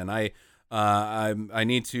that. And I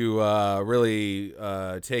need to really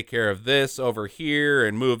take care of this over here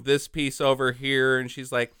and move this piece over here. And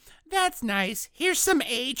she's like, that's nice. Here's some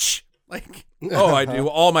H. Like, oh, I do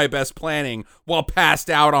all my best planning while passed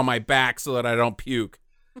out on my back so that I don't puke.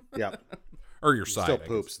 Yep. Or your side. Still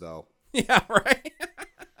poops, though. Yeah, right?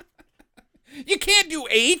 You can't do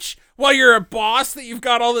H while you're a boss that you've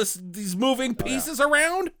got all these moving pieces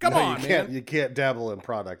around? Come on, man. You can't dabble in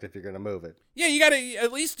product if you're going to move it. Yeah, you got to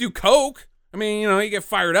at least do coke. I mean, you get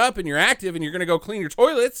fired up and you're active and you're going to go clean your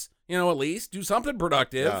toilets. At least do something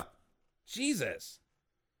productive. Yeah. Jesus.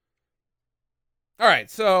 All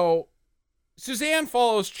right, so Suzanne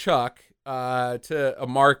follows Chuck to a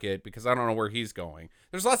market because I don't know where he's going.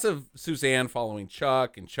 There's lots of Suzanne following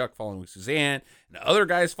Chuck and Chuck following Suzanne and other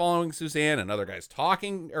guys following Suzanne and other guys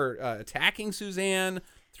talking or attacking Suzanne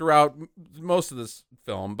throughout most of this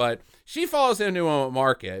film. But she follows into a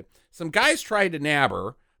market. Some guys try to nab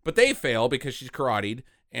her, but they fail because she's karateed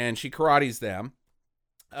and she karates them.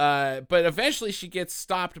 But eventually she gets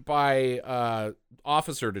stopped by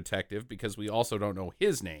officer detective because we also don't know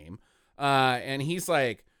his name. And he's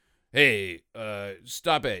like, hey,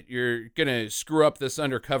 stop it. You're going to screw up this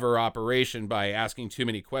undercover operation by asking too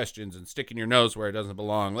many questions and sticking your nose where it doesn't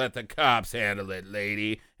belong. Let the cops handle it,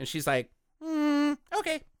 lady. And she's like,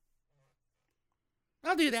 okay.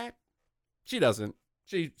 I'll do that. She doesn't.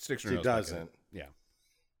 She sticks her nose. She doesn't. Yeah.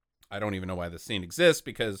 I don't even know why this scene exists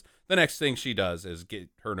because the next thing she does is get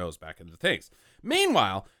her nose back into things.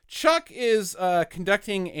 Meanwhile, Chuck is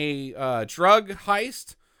conducting a drug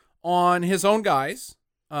heist on his own guys.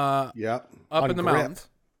 Up in the mountains.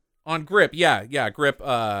 On Grip. Yeah, Grip,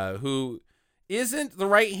 who isn't the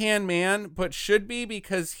right-hand man, but should be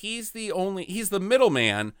because he's the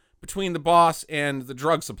middleman between the boss and the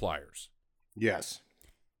drug suppliers. Yes.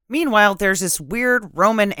 Meanwhile, there's this weird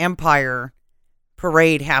Roman Empire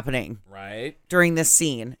parade happening right during this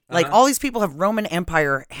scene. Like all these people have Roman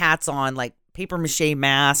Empire hats on, like paper mache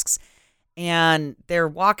masks, and they're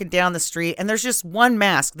walking down the street and there's just one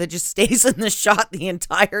mask that just stays in the shot the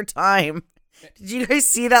entire time. Did you guys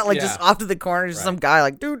see that? Like just off to the corner, just some guy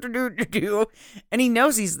like do, and he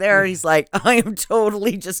knows he's there. He's like, I am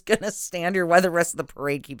totally just gonna stand here while the rest of the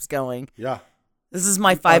parade keeps going. Yeah, this is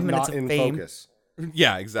my 5 minutes of fame. Focus.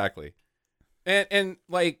 Yeah, exactly. And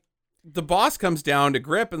like the boss comes down to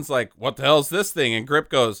Grip and's like, what the hell's this thing? And Grip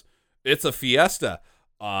goes, it's a fiesta.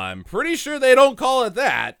 I'm pretty sure they don't call it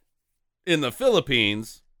that in the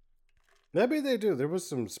Philippines. Maybe they do. There was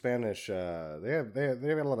some Spanish. They have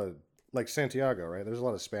a lot of, like Santiago, right? There's a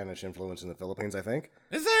lot of Spanish influence in the Philippines, I think.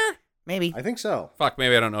 Is there? Maybe. I think so. Fuck,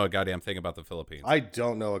 maybe I don't know a goddamn thing about the Philippines. I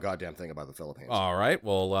don't know a goddamn thing about the Philippines. All right,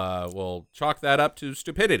 we'll chalk that up to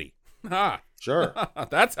stupidity. Ha! Sure.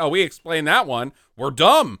 That's how we explain that one. We're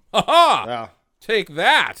dumb. Ha ha! Yeah. Take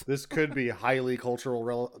that. This could be highly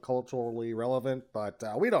culturally relevant, but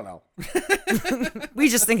we don't know. We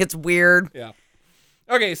just think it's weird. Yeah.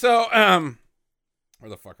 Okay, so where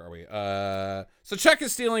the fuck are we? So Chuck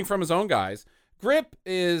is stealing from his own guys. Grip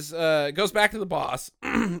is goes back to the boss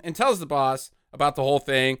and tells the boss about the whole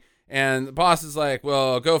thing, and the boss is like,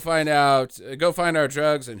 "Well, go find our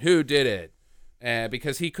drugs and who did it."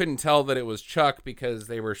 Because he couldn't tell that it was Chuck because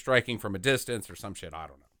they were striking from a distance or some shit. I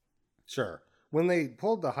don't know. Sure. When they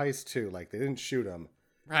pulled the heist too, like they didn't shoot him.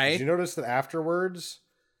 Right. Did you notice that afterwards,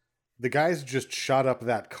 the guys just shot up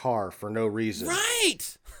that car for no reason?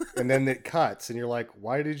 Right. And then it cuts and you're like,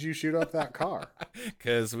 why did you shoot up that car?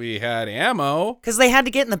 Because we had ammo. Because they had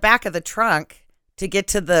to get in the back of the trunk to get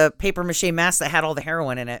to the paper mache mask that had all the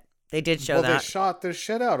heroin in it. They did show that. They shot the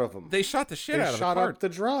shit out of them. They shot the shit out of the car. They shot up the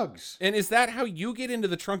drugs. And is that how you get into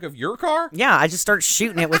the trunk of your car? Yeah, I just start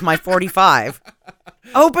shooting it with my 45.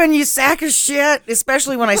 Open, you sack of shit.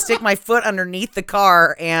 Especially when I stick my foot underneath the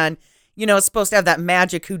car and, you know, it's supposed to have that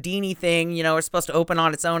magic Houdini thing. You know, it's supposed to open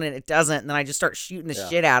on its own and it doesn't. And then I just start shooting the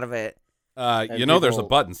shit out of it. You know, there's a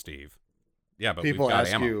button, Steve. Yeah, but people we've got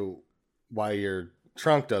ask ammo. you why your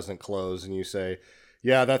trunk doesn't close and you say,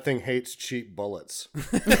 yeah, that thing hates cheap bullets.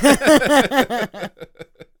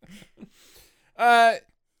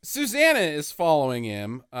 Susanna is following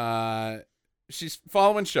him. She's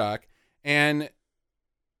following Chuck, and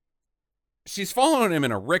she's following him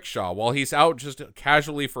in a rickshaw while he's out just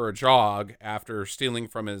casually for a jog after stealing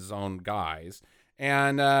from his own guys.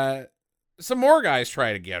 And some more guys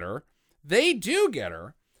try to get her. They do get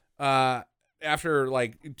her. After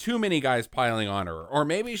like too many guys piling on her, or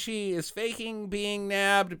maybe she is faking being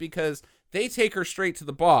nabbed because they take her straight to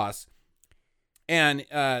the boss and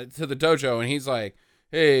to the dojo, and he's like,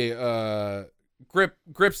 "Hey,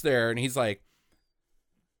 Grip's there," and he's like,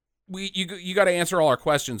 "You got to answer all our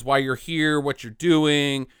questions. Why you're here? What you're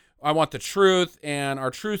doing? I want the truth, and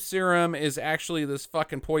our truth serum is actually this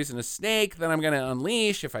fucking poisonous snake that I'm gonna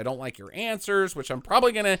unleash if I don't like your answers, which I'm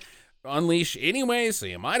probably gonna unleash anyway, so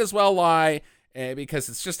you might as well lie because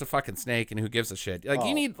it's just a fucking snake and who gives a shit. Like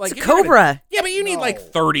you need like it's a cobra. Yeah, but you need like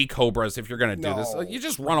 30 cobras if you're gonna do this. You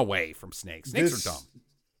just run away from snakes. Snakes are dumb.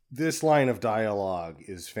 This line of dialogue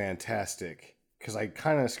is fantastic because I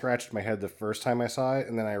kind of scratched my head the first time I saw it,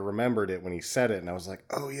 and then I remembered it when he said it, and I was like,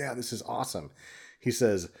 oh yeah, this is awesome. He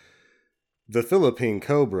says, the Philippine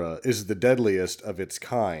cobra is the deadliest of its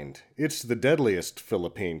kind. It's the deadliest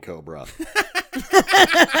Philippine cobra.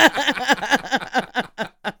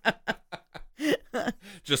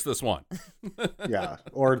 Just this one. Yeah,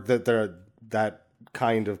 or that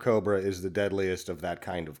kind of cobra is the deadliest of that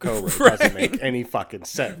kind of cobra. It doesn't make any fucking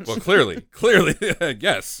sense. Well, clearly,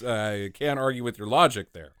 yes. You can't argue with your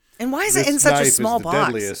logic there. And why is it in such a small is the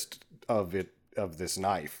box? deadliest of this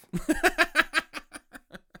knife.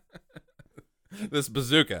 This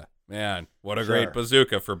bazooka. Man, what a great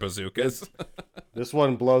bazooka for bazookas. This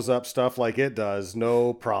one blows up stuff like it does,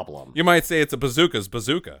 no problem. You might say it's a bazooka's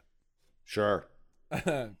bazooka. Sure.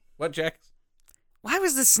 What, Jack? Why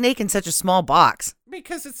was the snake in such a small box?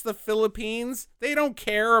 Because it's the Philippines. They don't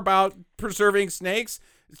care about preserving snakes.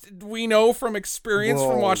 We know from experience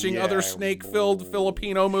from watching other snake-filled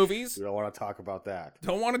Filipino movies. We don't want to talk about that.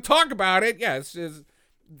 Don't want to talk about it. Yeah,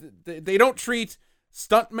 they don't treat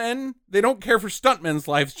stuntmen. They don't care for stuntmen's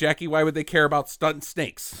lives, Jackie. Why would they care about stunt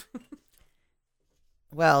snakes?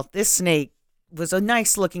 Well, this snake was a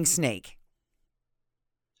nice-looking snake.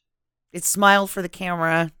 It smiled for the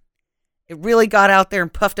camera. It really got out there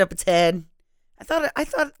and puffed up its head. I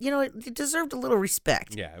thought, it deserved a little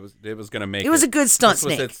respect. Yeah, it was going to make it. was a good stunt this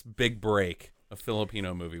snake. was its big break, a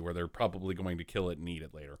Filipino movie where they're probably going to kill it and eat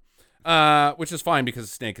it later. Which is fine because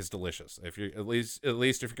the snake is delicious. If you at least if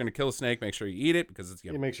you're going to kill a snake, make sure you eat it because it's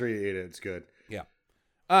yummy. You make sure you eat it. It's good.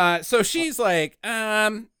 Yeah. So she's like,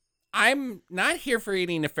 I'm not here for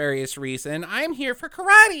any nefarious reason. I'm here for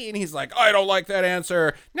karate. And he's like, I don't like that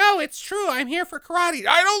answer. No, it's true. I'm here for karate.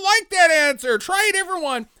 I don't like that answer. Try it,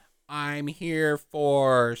 everyone. I'm here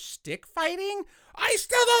for stick fighting. I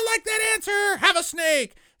still don't like that answer. Have a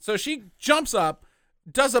snake. So she jumps up,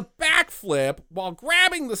 does a backflip while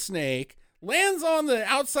grabbing the snake, lands on the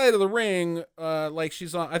outside of the ring like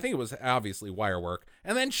she's on, I think it was obviously wire work,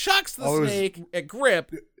 and then chucks the snake at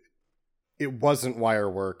grip. It wasn't wire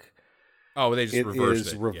work. Oh, they just reversed it. It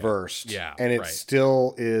is reversed. Yeah. And it right.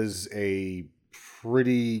 still is a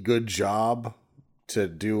pretty good job to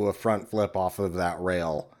do a front flip off of that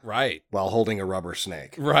rail. Right. While holding a rubber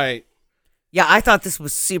snake. Right. Yeah, I thought this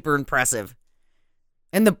was super impressive.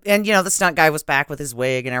 And the stunt guy was back with his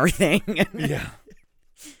wig and everything. Yeah.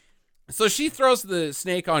 So she throws the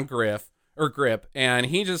snake on grip, and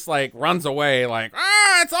he just like runs away like,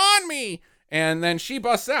 it's on me. And then she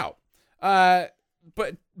busts out.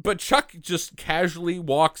 But Chuck just casually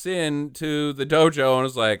walks into the dojo and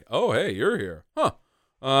is like, oh, hey, you're here. Huh.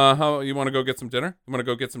 How you want to go get some dinner? You want to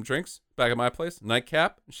go get some drinks back at my place?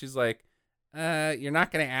 Nightcap? And she's like, you're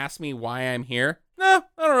not going to ask me why I'm here? No,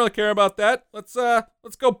 I don't really care about that. Let's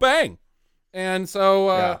go bang. And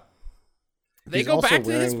so they go back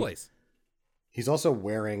to his place. He's also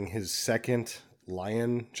wearing his second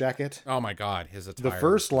lion jacket. Oh my God, his attire. The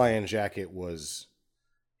first lion jacket was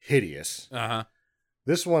hideous. Uh-huh.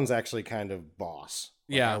 This one's actually kind of boss.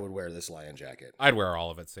 Yeah. I would wear this lion jacket. I'd wear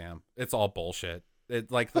all of it, Sam. It's all bullshit.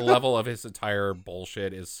 Like the level of his attire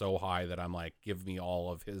bullshit is so high that I'm like, give me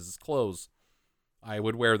all of his clothes. I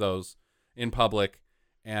would wear those in public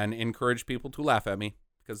and encourage people to laugh at me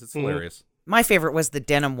because it's hilarious. My favorite was the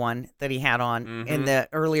denim one that he had on in the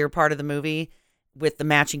earlier part of the movie with the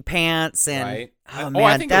matching pants and right. Man,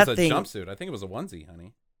 I think that it was thing, a jumpsuit. I think it was a onesie,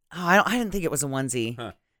 honey. Oh, I didn't think it was a onesie.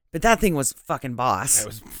 Huh. But that thing was fucking boss. It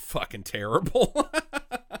was fucking terrible.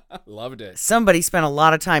 Loved it. Somebody spent a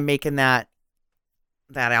lot of time making that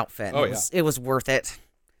outfit. Oh, It was worth it.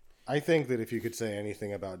 I think that if you could say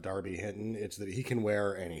anything about Darby Hinton, it's that he can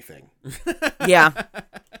wear anything. Yeah.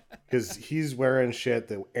 Because he's wearing shit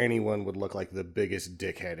that anyone would look like the biggest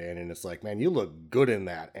dickhead in. And it's like, man, you look good in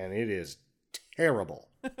that. And it is terrible.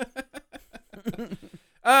 Do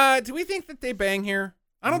we think that they bang here?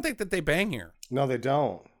 I don't think that they bang here. No, they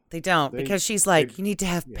don't. They don't, because she's like, you need to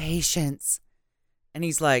have patience. And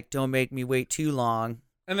he's like, don't make me wait too long.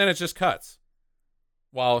 And then it just cuts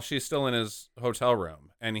while she's still in his hotel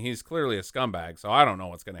room. And he's clearly a scumbag, so I don't know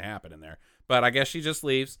what's going to happen in there. But I guess she just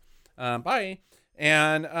leaves. Bye.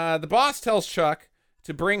 And the boss tells Chuck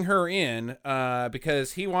to bring her in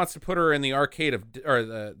because he wants to put her in the arcade or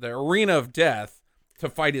the arena of death to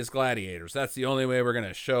fight his gladiators. That's the only way we're going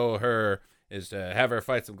to show her is to have her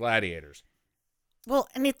fight some gladiators. Well,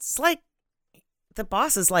 and it's like the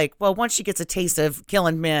boss is like, well, once she gets a taste of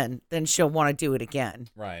killing men, then she'll want to do it again.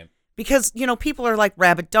 Right. Because, people are like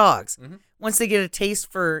rabid dogs. Mm-hmm. Once they get a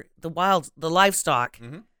taste for the livestock,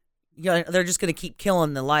 they're just going to keep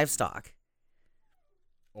killing the livestock.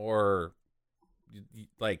 Or,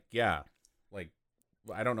 like, I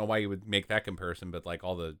don't know why you would make that comparison, but like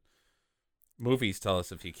all the movies tell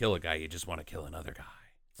us if you kill a guy, you just want to kill another guy.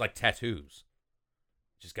 It's like tattoos.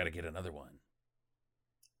 Just got to get another one.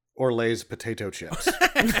 Or Lay's potato chips.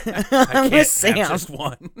 I can't have just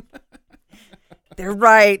one. They're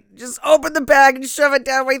right. Just open the bag and shove it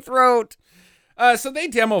down my throat. So they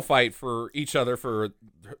demo fight for each other for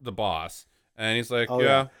the boss. And he's like,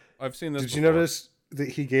 yeah, I've seen this Did before. you notice that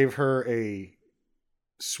he gave her a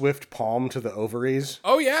swift palm to the ovaries?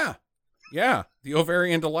 Oh, yeah. Yeah. The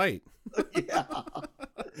ovarian delight. Yeah.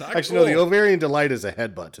 Not Actually, cool. no, the ovarian delight is a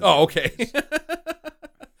headbutt to the Oh, okay. ovaries.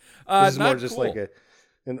 This is more not just cool. like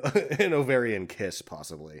an ovarian kiss,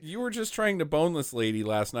 possibly. You were just trying to bone this lady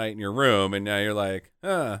last night in your room, and now you're like,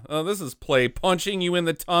 oh, this is play punching you in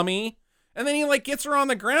the tummy. And then he like gets her on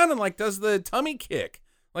the ground and like does the tummy kick.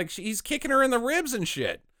 Like he's kicking her in the ribs and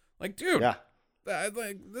shit. Like, dude, Yeah.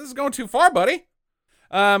 like this is going too far, buddy.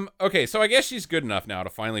 Okay, so I guess she's good enough now to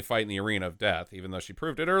finally fight in the arena of death, even though she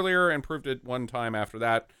proved it earlier and proved it one time after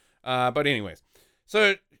that. But anyways,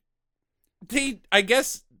 so I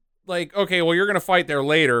guess like, okay, well, you're going to fight there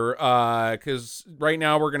later, because right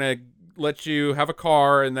now we're going to let you have a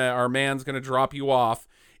car and our man's going to drop you off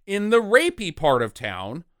in the rapey part of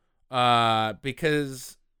town,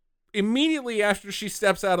 because immediately after she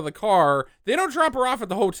steps out of the car, they don't drop her off at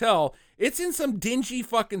the hotel. It's in some dingy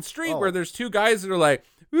fucking street where there's two guys that are like,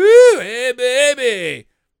 woo, hey, baby.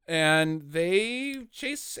 And they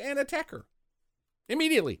chase and attack her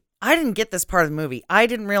immediately. I didn't get this part of the movie. I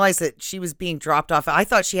didn't realize that she was being dropped off. I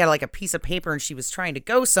thought she had like a piece of paper and she was trying to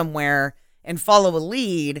go somewhere and follow a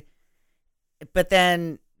lead. But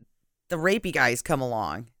then the rapey guys come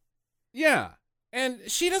along. Yeah. And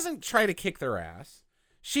she doesn't try to kick their ass.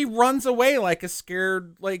 She runs away like a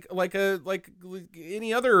scared, like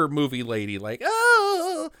any other movie lady. Like,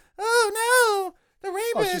 oh no, the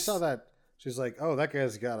rapist. Oh, she saw that. She's like, oh, that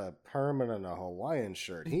guy's got a perm and a Hawaiian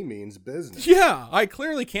shirt. He means business. Yeah, I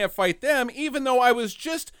clearly can't fight them, even though I was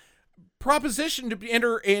just propositioned to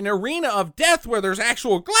enter an arena of death where there's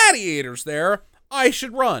actual gladiators there. I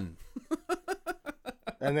should run.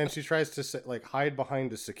 And then she tries to like hide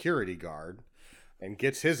behind a security guard and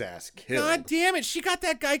gets his ass killed. God damn it, she got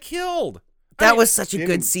that guy killed. That was such a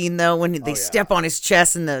good scene, though, when they yeah. step on his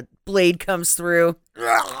chest and the blade comes through.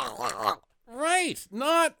 Right,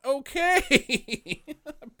 not okay.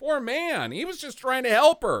 Poor man. He was just trying to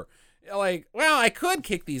help her. Like, well, I could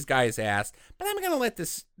kick these guys' ass, but I'm going to let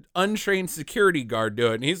this untrained security guard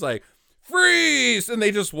do it. And he's like, freeze! And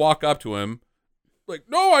they just walk up to him. Like,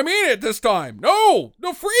 no, I mean it this time. No,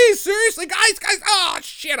 freeze, seriously, guys. Oh,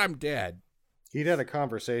 shit, I'm dead. He'd had a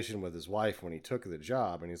conversation with his wife when he took the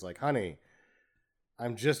job, and he's like, honey,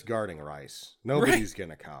 I'm just guarding rice. Nobody's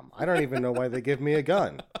going to come. I don't even know why they give me a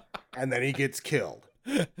gun. And then he gets killed.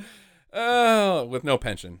 Oh, with no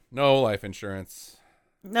pension, no life insurance.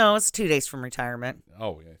 No, it's 2 days from retirement.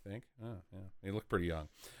 Oh, I think. Oh, yeah. He looked pretty young.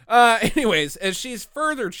 Anyways, as she's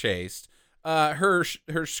further chased, her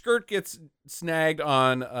skirt gets snagged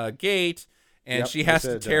on a gate, and she has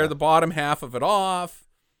to tear the bottom half of it off.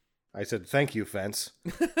 I said, thank you, fence.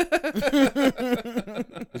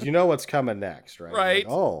 You know what's coming next, right? Right.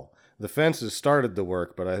 Like, oh, the fence has started the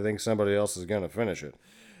work, but I think somebody else is going to finish it.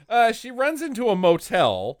 She runs into a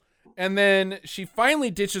motel, and then she finally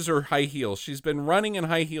ditches her high heels. She's been running in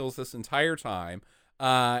high heels this entire time.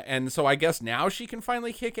 And so I guess now she can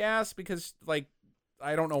finally kick ass because, like,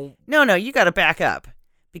 I don't know. No, you got to back up.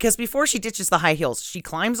 Because before she ditches the high heels, she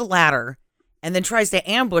climbs a ladder and then tries to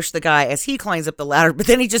ambush the guy as he climbs up the ladder, but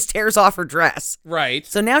then he just tears off her dress. Right.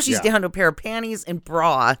 So now she's down to a pair of panties and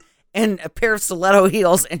bra and a pair of stiletto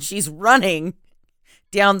heels, and she's running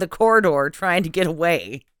down the corridor trying to get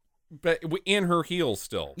away. But in her heels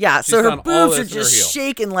still. Yeah, She's so her done all boobs are this in her just heel.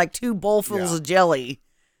 shaking like two bowlfuls of jelly.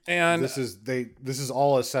 And This is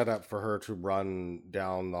all a setup for her to run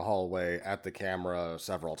down the hallway at the camera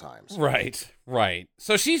several times. Right.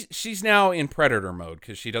 So she's now in predator mode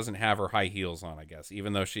because she doesn't have her high heels on, I guess,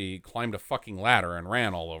 even though she climbed a fucking ladder and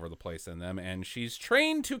ran all over the place in them. And she's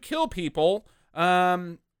trained to kill people.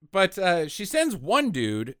 But she sends one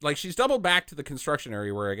dude, like she's doubled back to the construction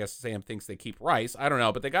area where I guess Sam thinks they keep rice. I don't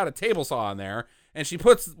know, but they got a table saw in there, and she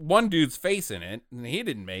puts one dude's face in it, and he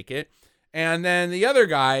didn't make it. And then the other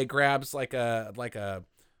guy grabs like a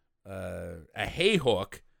hay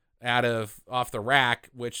hook off the rack,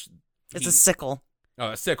 which It's a sickle.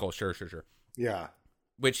 Oh, a sickle, sure. Yeah.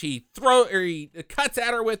 Which he cuts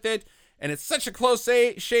at her with it, and it's such a close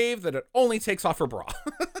shave that it only takes off her bra.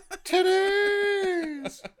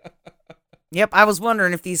 Titties! Yep, I was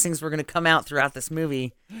wondering if these things were going to come out throughout this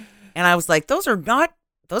movie. And I was like, those are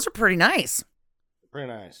pretty nice. Pretty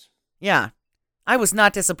nice. Yeah. I was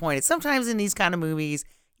not disappointed. Sometimes in these kind of movies,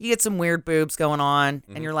 you get some weird boobs going on,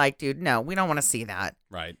 and you're like, dude, no, we don't want to see that.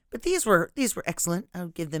 Right. But these were excellent. I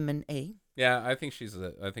would give them an A. Yeah, I think she's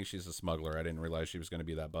a smuggler. I didn't realize she was going to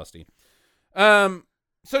be that busty.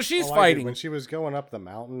 So she's fighting when she was going up the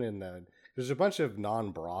mountain There's a bunch of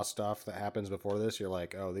non-bra stuff that happens before this. You're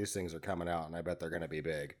like, oh, these things are coming out, and I bet they're going to be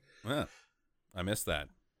big. Yeah, I missed that.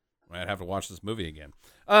 I'd have to watch this movie again.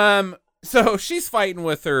 So she's fighting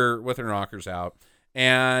with her knockers out,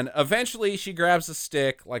 and eventually she grabs a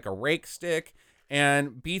stick, like a rake stick,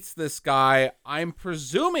 and beats this guy, I'm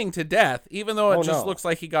presuming to death, even though it looks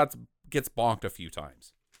like he gets bonked a few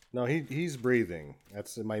times. No, he's breathing.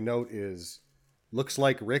 That's my note is, looks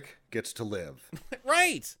like Rick gets to live.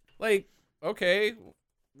 Right. Like, okay,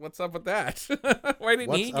 what's up with that? Why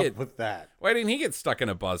didn't he get stuck in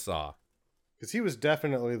a buzzsaw? Because he was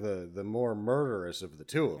definitely the more murderous of the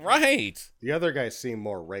two of them. Right. The other guy seemed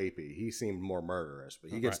more rapey. He seemed more murderous,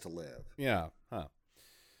 but he gets to live. Yeah. Huh.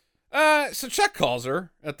 So Chuck calls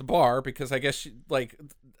her at the bar because I guess she, like,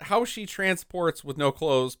 how she transports with no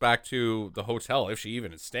clothes back to the hotel, if she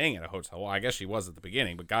even is staying at a hotel. Well, I guess she was at the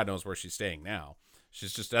beginning, but God knows where she's staying now.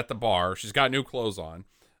 She's just at the bar. She's got new clothes on.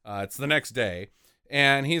 It's the next day.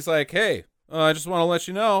 And he's like, hey, I just want to let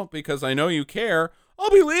you know, because I know you care, I'll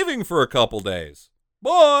be leaving for a couple days.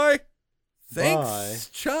 Bye. Thanks, Bye.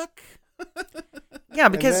 Chuck. Yeah,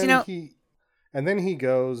 because, and then he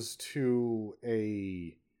goes to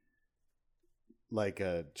a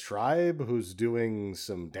tribe who's doing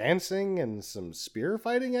some dancing and some spear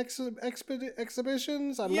fighting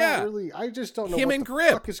exhibitions. I just don't know what the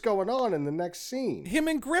fuck is going on in the next scene. Him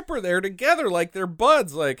and Grip are there together like they're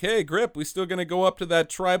buds. Like, hey, Grip, we still gonna go up to that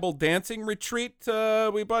tribal dancing retreat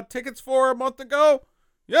we bought tickets for a month ago?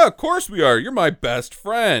 Yeah, of course we are. You're my best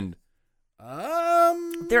friend.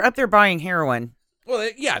 They're up there buying heroin. Well,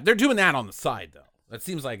 yeah, they're doing that on the side, though. That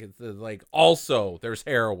seems like it's like also there's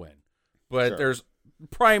heroin. But there's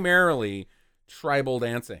primarily tribal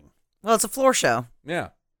dancing. Well, it's a floor show.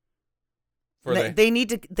 Yeah. They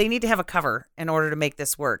need to have a cover in order to make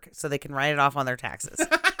this work, so they can write it off on their taxes. So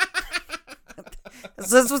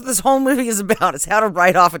that's what this whole movie is about. It's how to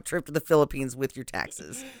write off a trip to the Philippines with your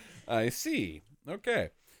taxes. I see.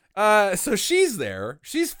 Okay. So she's there.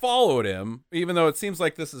 She's followed him, even though it seems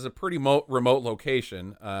like this is a pretty remote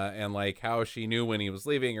location. And like how she knew when he was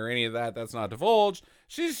leaving or any of that, that's not divulged.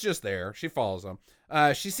 She's just there. She follows him.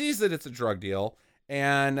 She sees that it's a drug deal,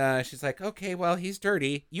 and she's like, okay, well, he's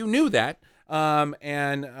dirty. You knew that. But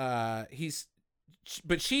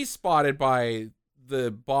she's spotted by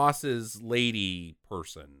the boss's lady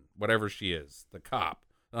person, whatever she is, the cop.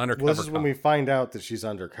 Undercover. Well, this is when we find out that she's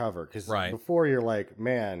undercover. Because before you're like,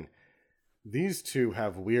 man, these two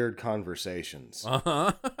have weird conversations.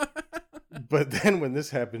 Uh-huh. But then when this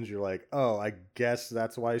happens, you're like, oh, I guess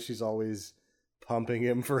that's why she's always pumping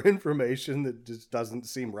him for information that just doesn't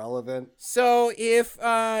seem relevant. So if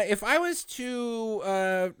I was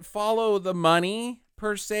to follow the money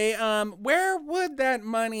per se, where would that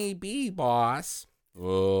money be, boss?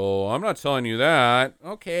 Oh, I'm not telling you that.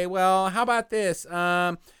 Okay, well, how about this?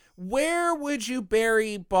 Where would you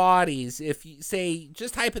bury bodies if, you say,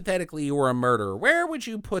 just hypothetically, you were a murderer? Where would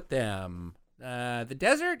you put them? The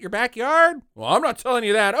desert? Your backyard? Well, I'm not telling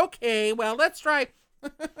you that. Okay, well, let's try.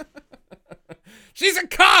 She's a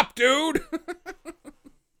cop, dude.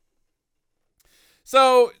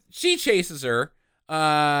 So she chases her.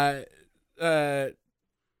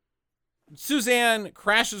 Suzanne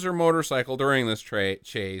crashes her motorcycle during this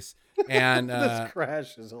chase, and this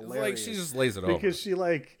crash is hilarious. Like she just lays it over because she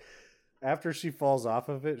after she falls off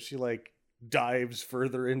of it, she dives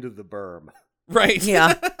further into the berm. Right?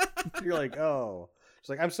 Yeah. You're like, oh, she's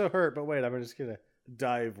like, I'm so hurt, but wait, I'm just gonna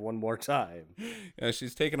dive one more time. Yeah,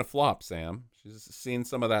 she's taking a flop, Sam. She's seen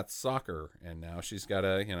some of that soccer, and now she's got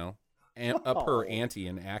to, up her ante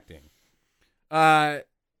in acting.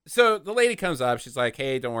 So the lady comes up. She's like,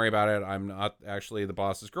 hey, don't worry about it. I'm not actually the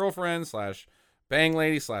boss's girlfriend / bang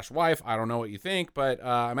lady / wife. I don't know what you think, but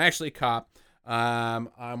I'm actually a cop.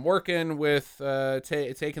 I'm working with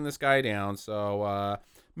taking this guy down. So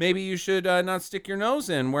maybe you should not stick your nose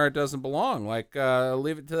in where it doesn't belong. Like,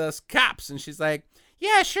 leave it to us cops. And she's like,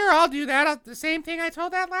 yeah, sure, I'll do that. The same thing I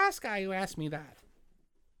told that last guy who asked me that.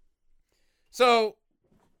 So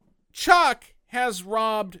Chuck has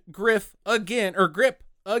robbed Grip again.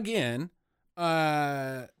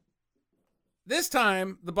 This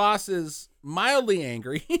time the boss is mildly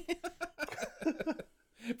angry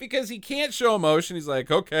because he can't show emotion. He's like,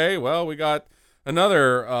 okay, well, we got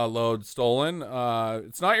another load stolen.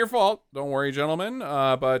 It's not your fault. Don't worry, gentlemen.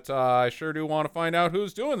 But I sure do want to find out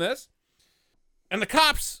who's doing this. And the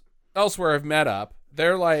cops elsewhere have met up.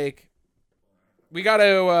 They're like, we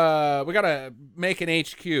gotta make an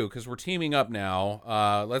HQ because we're teaming up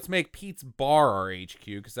now. Let's make Pete's Bar our HQ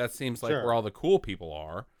because that seems like where all the cool people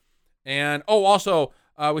are. And also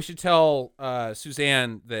we should tell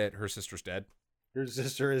Suzanne that her sister's dead. Your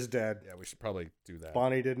sister is dead. Yeah, we should probably do that.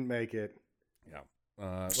 Bonnie didn't make it.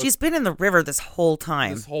 Yeah. She's been in the river this whole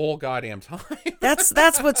time. This whole goddamn time. That's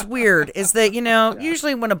what's weird is that,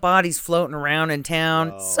 usually when a body's floating around in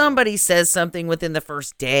town, somebody says something within the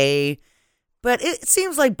first day. But it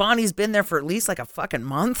seems like Bonnie's been there for at least like a fucking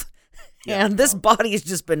month. And this body has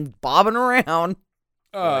just been bobbing around.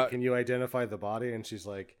 Can you identify the body? And she's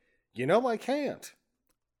like, I can't.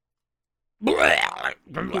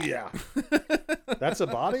 Yeah. That's a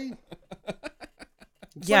body?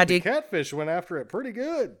 It's Yeah, like the dude. catfish went after it pretty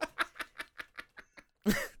good.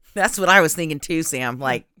 That's what I was thinking too, Sam.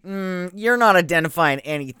 Like, you're not identifying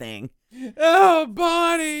anything. Oh,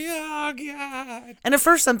 Bonnie. Oh, God. And at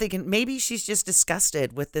first I'm thinking maybe she's just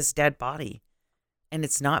disgusted with this dead body. And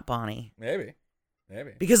it's not Bonnie. Maybe.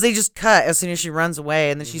 Because they just cut as soon as she runs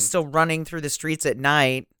away. And then she's still running through the streets at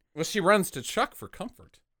night. Well, she runs to Chuck for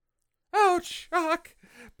comfort. Oh, Chuck,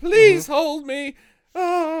 please hold me.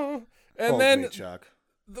 Oh. And Hold then me, Chuck.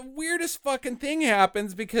 the weirdest fucking thing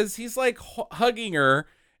happens because he's like hugging her,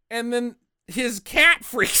 and then his cat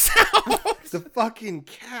freaks out. The fucking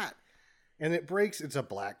cat. And it's a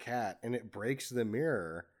black cat, and it breaks the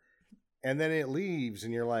mirror. And then it leaves,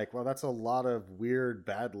 and you're like, well, that's a lot of weird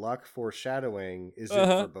bad luck foreshadowing. Is it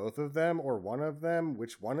for both of them or one of them?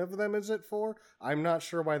 Which one of them is it for? I'm not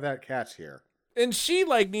sure why that cat's here. And she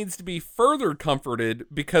needs to be further comforted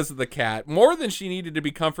because of the cat, more than she needed to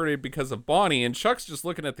be comforted because of Bonnie. And Chuck's just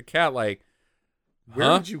looking at the cat like,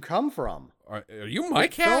 where did you come from? Are you my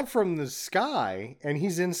It fell cat? from the sky, and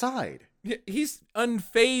he's inside. He's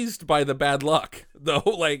unfazed by the bad luck, though.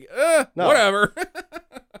 No. Whatever.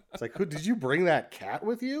 It's like, did you bring that cat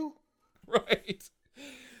with you? Right.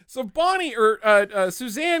 So Bonnie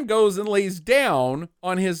Suzanne goes and lays down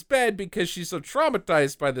on his bed because she's so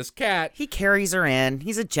traumatized by this cat. He carries her in.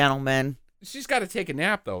 He's a gentleman. She's got to take a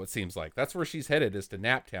nap, though, it seems like. That's where she's headed, is to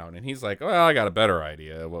Nap Town. And he's like, well, I got a better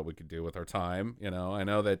idea of what we could do with our time. I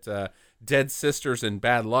know that dead sisters and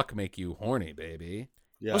bad luck make you horny, baby.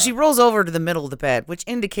 Yeah. Well, she rolls over to the middle of the bed, which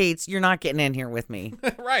indicates you're not getting in here with me.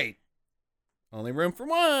 Right. Only room for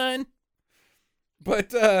one.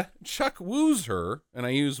 But Chuck woos her, and I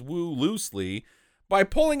use woo loosely, by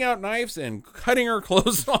pulling out knives and cutting her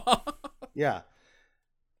clothes off. Yeah.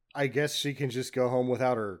 I guess she can just go home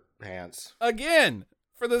without her pants. Again,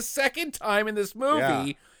 for the second time in this movie,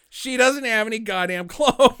 Yeah. she doesn't have any goddamn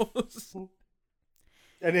clothes.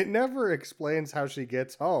 And it never explains how she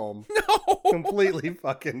gets home No. completely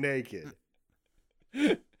fucking naked.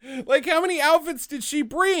 How many outfits did she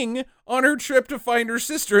bring on her trip to find her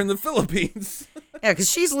sister in the Philippines? Yeah,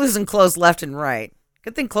 because she's losing clothes left and right.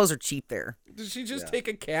 Good thing clothes are cheap there. Did she just take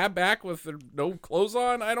a cab back with no clothes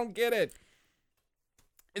on? I don't get it.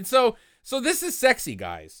 And so this is sexy,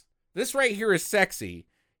 guys. This right here is sexy.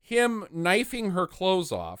 Him knifing her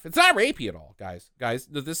clothes off. It's not rapey at all, guys.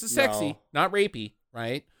 This is sexy, not rapey,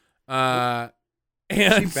 right? And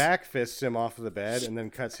She backfists him off of the bed and then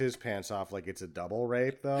cuts his pants off like it's a double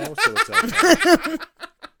rape, though. So it's okay.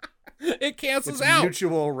 It cancels It's out.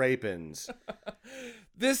 mutual rape-ins.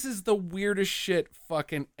 This is the weirdest shit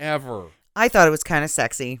fucking ever. I thought it was kind of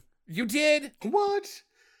sexy. You did? What?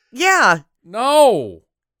 Yeah. No,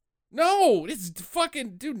 it's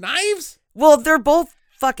fucking, dude, knives? Well, they're both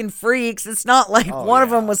fucking freaks. It's not like Oh, one of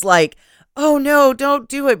yeah. them was like, oh no, don't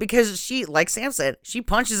do it, because she, like Sam said, she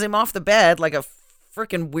punches him off the bed like a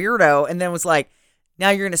freaking weirdo and then was like, now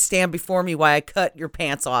you're going to stand before me while I cut your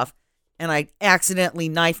pants off and I accidentally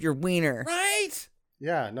knife your wiener. Right?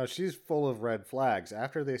 Yeah, no, she's full of red flags.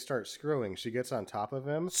 After they start screwing, she gets on top of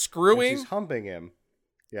him. Screwing? and She's humping him.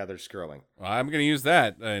 Yeah, they're screwing. Well, I'm going to use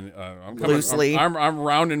that. And I'm coming, Loosely. I'm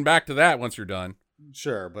rounding back to that once you're done.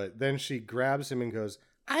 Sure, but then she grabs him and goes,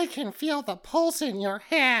 I can feel the pulse in your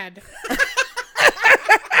head.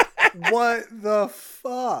 What the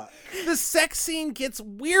fuck? The sex scene gets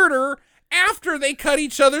weirder after they cut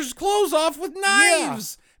each other's clothes off with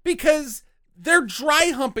knives because they're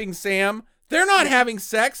dry humping, Sam. They're not having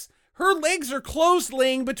sex. Her legs are closed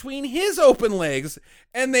laying between his open legs,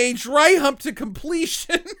 and they dry hump to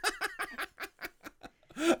completion.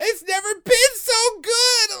 It's never been so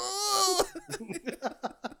good.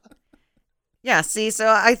 Yeah, see, so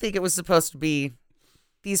I think it was supposed to be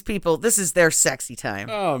these people, this is their sexy time.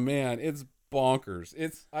 Oh man, it's bonkers.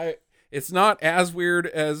 It's not as weird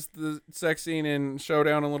as the sex scene in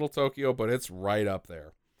Showdown in Little Tokyo, but it's right up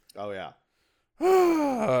there. Oh, yeah.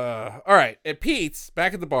 All right, at Pete's,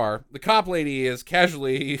 back at the bar, the cop lady is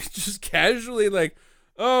casually like,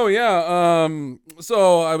 oh yeah,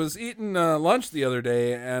 so I was eating lunch the other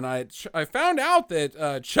day, and I found out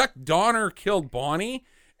that Chuck Donner killed Bonnie,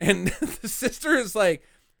 and the sister is like,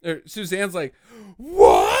 Suzanne's like,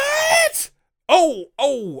 what?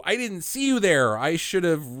 Oh, I didn't see you there. I should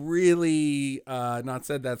have really not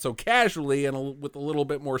said that so casually and with a little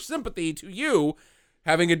bit more sympathy to you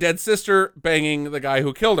having a dead sister banging the guy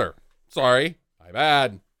who killed her. Sorry, my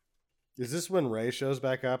bad. Is this when Ray shows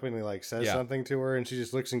back up and he like says Yeah. something to her and she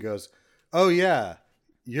just looks and goes, "Oh yeah,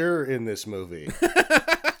 you're in this movie."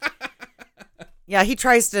 Yeah, he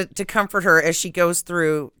tries to comfort her as she goes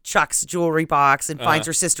through Chuck's jewelry box and finds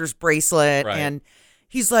her sister's bracelet. Right. And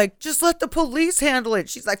he's like, just let the police handle it.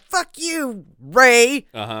 She's like, fuck you, Ray.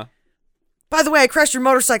 Uh-huh. By the way, I crashed your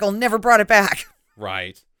motorcycle, never brought it back.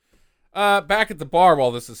 Right. Back at the bar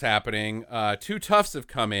while this is happening, two toughs have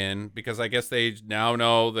come in because I guess they now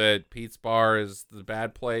know that Pete's bar is the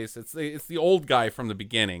bad place. It's the old guy from the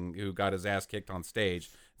beginning who got his ass kicked on stage.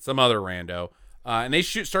 Some other rando. And they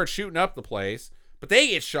start shooting up the place, but they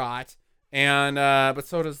get shot. And but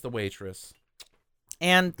so does the waitress.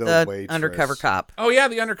 And The the waitress. undercover cop. Oh yeah,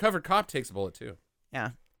 the undercover cop takes a bullet too. Yeah.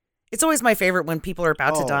 It's always my favorite when people are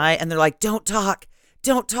about to Oh. die and they're like, don't talk.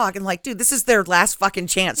 And like, dude, this is their last fucking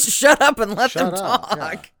chance. Shut up and let them Shut up, talk.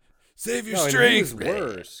 yeah. Save your No, and strength. he's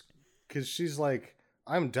worse because she's like,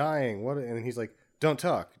 "I'm dying." What? And he's like, "Don't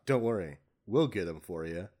talk. Don't worry. We'll get him for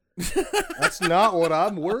you." That's not what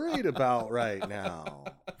I'm worried about right now.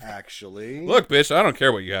 Actually, Look, bitch, I don't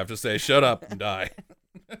care what you have to say. Shut up and die.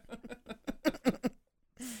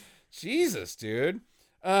 Jesus, dude.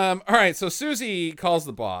 All right, so Susie calls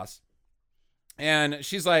the boss, and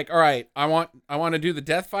she's like, "All right, I want to do the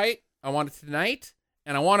death fight. I want it tonight,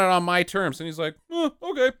 and I want it on my terms." And he's like,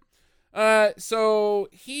 "Okay." So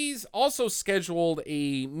he's also scheduled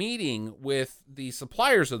a meeting with the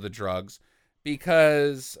suppliers of the drugs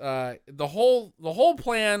because the whole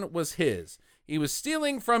plan was his. He was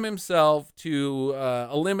stealing from himself to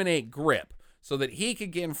eliminate Grip so that he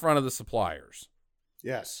could get in front of the suppliers.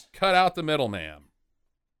 yes. Cut out the middleman.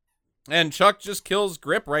 And Chuck just kills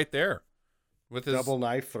Grip right there with his Double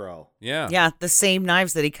knife throw. Yeah. Yeah, the same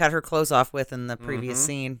knives that he cut her clothes off with in the previous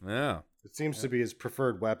scene. Yeah. It seems to be his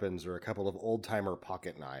preferred weapons are a couple of old timer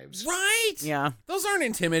pocket knives. Right. Yeah. Those aren't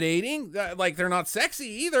intimidating. Like they're not sexy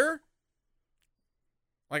either.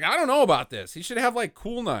 Like I don't know about this. He should have like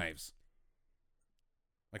cool knives.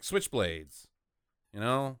 Like switchblades. You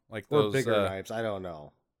know? Like Or those bigger knives. I don't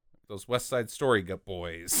know. those West Side Story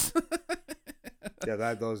boys.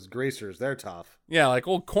 Yeah, those greasers, they're tough. Yeah, like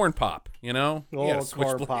old Corn Pop, you know? He had a Oh, Corn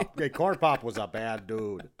switchblade. Pop. Hey, Corn Pop was a bad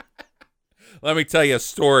dude. Let me tell you a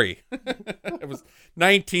story. It was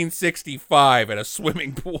 1965 at a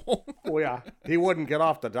swimming pool. Oh, yeah. He wouldn't get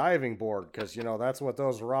off the diving board because, you know, that's what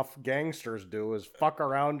those rough gangsters do is fuck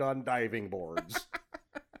around on diving boards.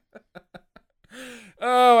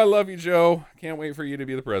 Oh, I love you, Joe. Can't wait for you to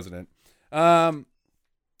be the president.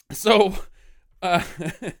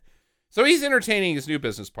 So he's entertaining his new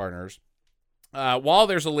business partners while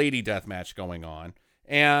there's a lady death match going on.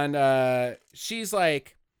 And she's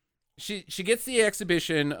like, she gets the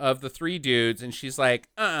exhibition of the three dudes, and she's like,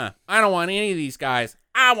 I don't want any of these guys.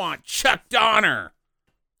 I want Chuck Donner.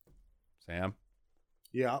 Sam?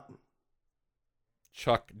 Yeah.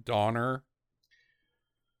 Chuck Donner?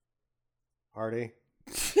 Hardy.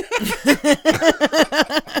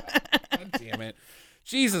 God damn it.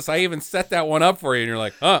 Jesus, I even set that one up for you, and you're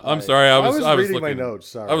like, I'm sorry. I was reading looking, my notes.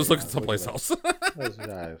 Sorry. I was looking Yeah, someplace else.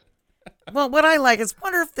 Well, what I like is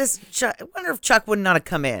wonder if Chuck would not have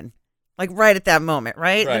come in, like right at that moment,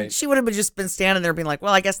 right? Right. And she would have just been standing there being like,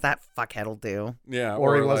 well, I guess that fuckhead'll do. Yeah.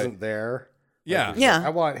 Or he like- wasn't there. Yeah. Like, he's Yeah. like, I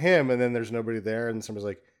want him, and then there's nobody there, and somebody's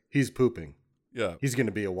like, he's pooping. Yeah. He's going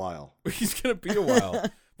to be a while. He's going to be a while.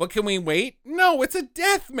 But can we wait? No, it's a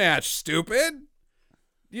death match, stupid.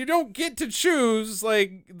 You don't get to choose,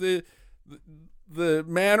 like, the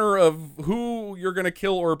manner of who you're going to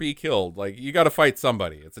kill or be killed. Like, you got to fight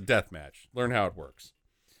somebody. It's a death match. Learn how it works.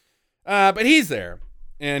 But he's there.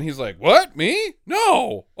 And he's like, what? Me?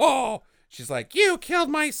 No. Oh. She's like, you killed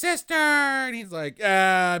my sister. And he's like,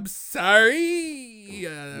 I'm sorry.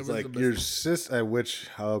 It's like, your sister,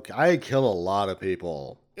 okay, I kill a lot of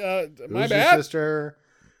people. my Who's bad. your sister?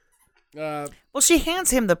 Well, she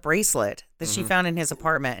hands him the bracelet that she found in his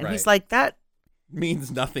apartment, and he's Right. like, that.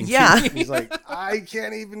 Means nothing Yeah. to me. He's like, I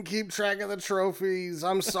can't even keep track of the trophies.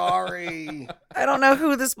 I'm sorry. I don't know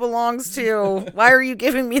who this belongs to. Why are you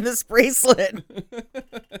giving me this bracelet?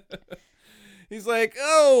 He's like,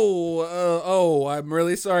 I'm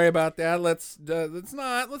really sorry about that. Let's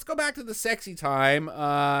go back to the sexy time.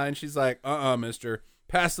 And she's like, mister,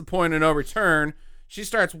 past the point of no return. She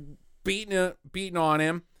starts beating on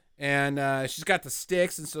him, and she's got the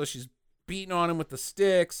sticks, and so she's beating on him with the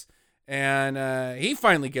sticks, and he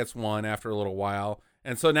finally gets one after a little while,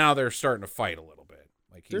 And so now they're starting to fight a little bit.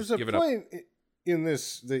 Like he's There's a giving up. point in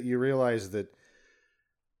this that you realize that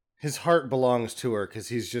his heart belongs to her because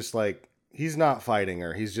he's just like, he's not fighting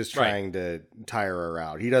her. He's just trying to tire her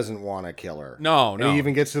out. He doesn't want to kill her. No. And he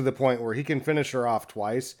even gets to the point where he can finish her off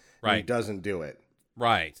twice. And he Right. doesn't do it.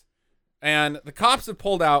 Right. And the cops have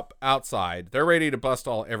pulled out outside. They're ready to bust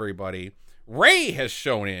everybody. Ray has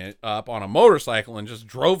shown up on a motorcycle and just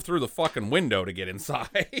drove through the fucking window to get inside.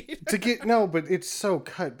 But it's so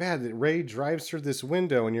cut bad that Ray drives through this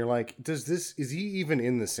window and you're like, is he even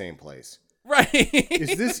in the same place? Right.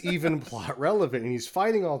 Is this even plot relevant? And he's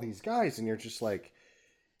fighting all these guys and you're just like,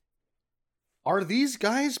 are these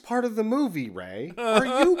guys part of the movie, Ray? Are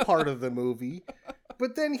you part of the movie?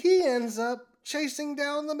 But then he ends up chasing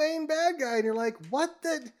down the main bad guy and you're like, what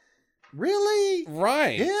the... Really?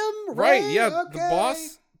 Right. Him? Right. Ray? Yeah. Okay.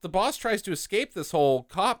 The boss tries to escape this whole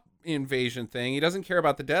cop invasion thing. He doesn't care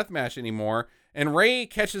about the deathmatch anymore. And Ray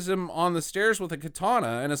catches him on the stairs with a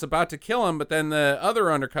katana and is about to kill him. But then the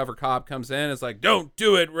other undercover cop comes in and is like, don't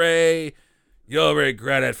do it, Ray. You'll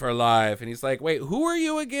regret it for life. And he's like, wait, who are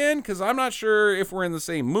you again? Because I'm not sure if we're in the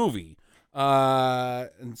same movie.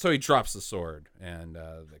 And so he drops the sword and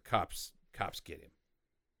the cops get him.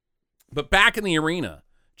 But back in the arena,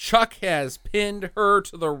 Chuck has pinned her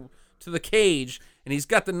to the cage, and he's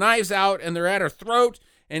got the knives out, and they're at her throat,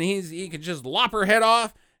 and he can just lop her head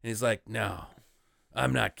off, and he's like, no,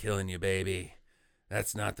 I'm not killing you, baby.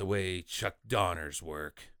 That's not the way Chuck Donners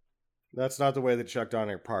work. That's not the way that Chuck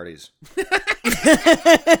Donner parties.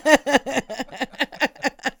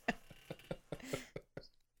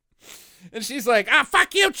 And she's like,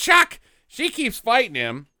 fuck you, Chuck. She keeps fighting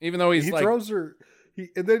him, even though he throws her...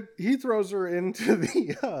 He throws her into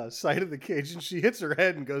the side of the cage and she hits her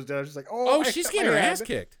head and goes down. She's like, oh, she's getting her ass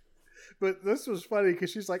kicked. But this was funny because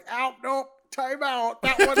she's like, ow, nope, time out.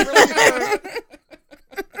 That one really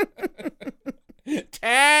hurt.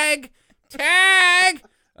 Tag.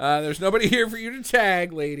 There's nobody here for you to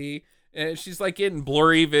tag, lady. And she's like getting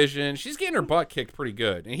blurry vision. She's getting her butt kicked pretty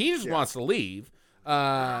good. And he just wants to leave.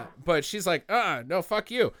 But she's like, no, fuck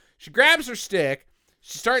you. She grabs her stick.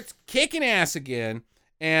 She starts kicking ass again,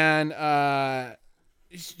 and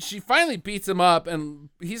she finally beats him up, and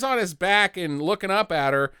he's on his back and looking up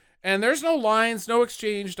at her, and there's no lines, no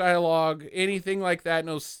exchange dialogue, anything like that,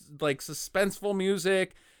 no like suspenseful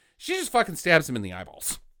music. She just fucking stabs him in the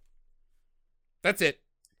eyeballs. That's it.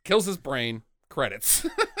 Kills his brain. Credits.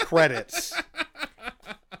 Credits.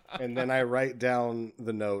 And then I write down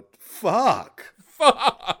the note, fuck.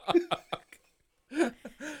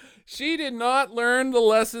 She did not learn the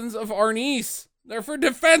lessons of Arnice. They're for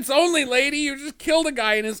defense only, lady. You just killed a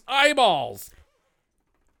guy in his eyeballs.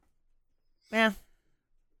 Yeah.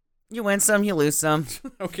 You win some, you lose some.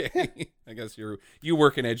 Okay. I guess you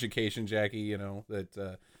work in education, Jackie, you know,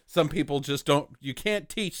 that some people just you can't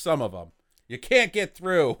teach some of them. You can't get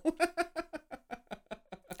through.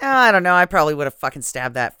 I don't know. I probably would have fucking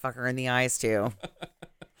stabbed that fucker in the eyes, too.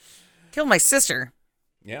 Killed my sister.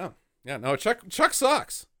 Yeah. Yeah, no, Chuck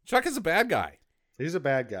sucks. Chuck is a bad guy. He's a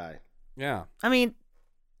bad guy. Yeah. I mean,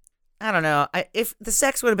 I don't know. If the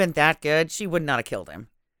sex would have been that good, she would not have killed him.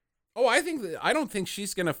 Oh, I don't think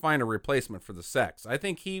she's going to find a replacement for the sex. I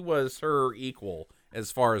think he was her equal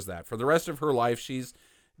as far as that. For the rest of her life, she's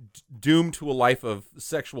doomed to a life of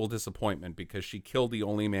sexual disappointment because she killed the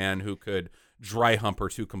only man who could dry hump her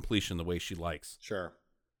to completion the way she likes. Sure.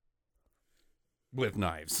 With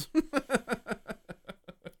knives.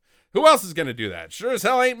 Who else is going to do that? Sure as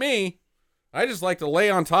hell ain't me. I just like to lay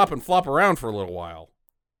on top and flop around for a little while.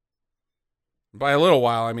 By a little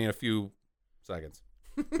while, I mean a few seconds.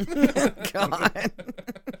 God.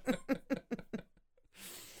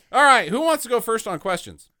 All right, who wants to go first on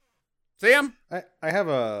questions? Sam? I have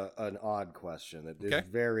an odd question that is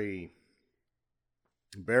very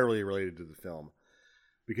barely related to the film.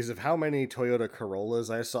 Because of how many Toyota Corollas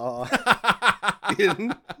I saw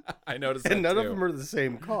I noticed and that none too. of them are the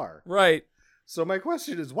same car. Right. So my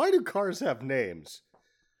question is, why do cars have names?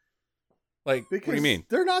 Like, Because what do you mean?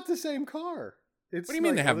 they're not the same car. It's What do you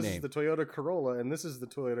mean like, they have this names? is the Toyota Corolla, and this is the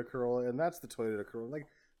Toyota Corolla, and that's the Toyota Corolla. Like,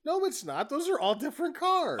 no, it's not. Those are all different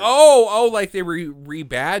cars. Oh, like they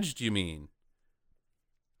rebadged, you mean?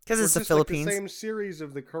 Because Or it's the just like Philippines. the same series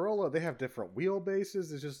of the Corolla. They have different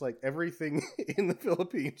wheelbases. It's just like everything in the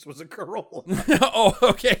Philippines was a Corolla. Oh,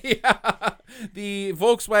 okay. Yeah. The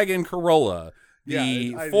Volkswagen Corolla. The I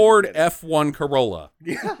didn't Ford get it. F1 Corolla.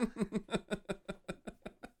 Yeah.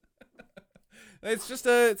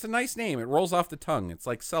 It's a nice name. It rolls off the tongue. It's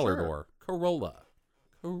like cellar Sure. door. Corolla.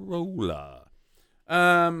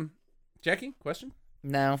 Jackie, question?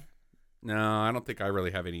 No. No, I don't think I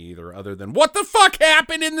really have any either, other than what the fuck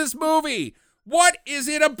happened in this movie? What is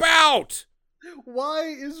it about? Why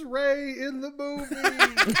is Ray in the movie?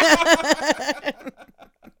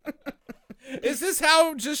 Is this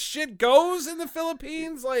how just shit goes in the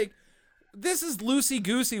Philippines? Like, this is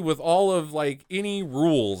loosey-goosey with all of, like, any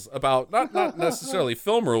rules about, not necessarily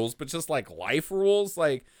film rules, but just, like, life rules.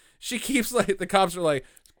 Like, she keeps, like, the cops are like,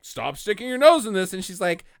 stop sticking your nose in this. And she's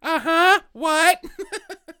like, what?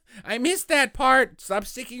 I missed that part. Stop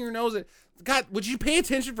sticking your nose in. God, would you pay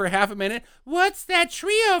attention for half a minute? What's that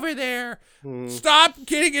tree over there? Stop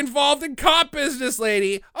getting involved in cop business,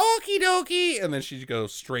 lady. Okie dokie. And then she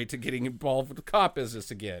goes straight to getting involved with the cop business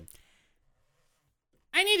again.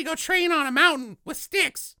 I need to go train on a mountain with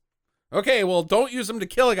sticks. Okay, well, don't use them to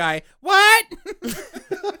kill a guy. What?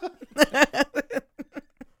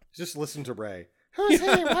 Just listen to Ray. Who's he?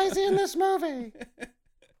 Why is he in this movie?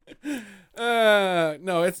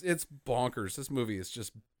 No, it's bonkers. This movie is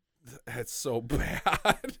just, it's so bad.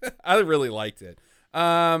 I really liked it.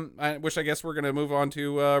 I guess we're going to move on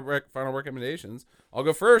to final recommendations. I'll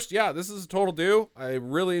go first. Yeah, this is a total do. I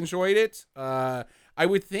really enjoyed it. I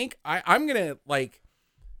would think I'm going to like,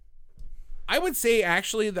 I would say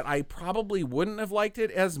actually that I probably wouldn't have liked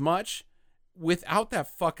it as much without that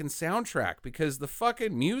fucking soundtrack, because the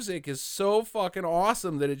fucking music is so fucking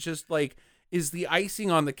awesome that it just like is the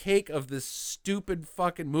icing on the cake of this stupid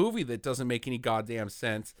fucking movie that doesn't make any goddamn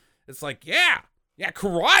sense. It's like, yeah,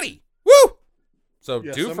 karate. Woo! So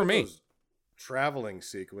Yeah, do some for of me. those traveling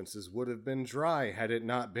sequences would have been dry had it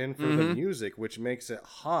not been for the music, which makes it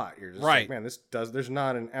hot. You're just Right. like, man, there's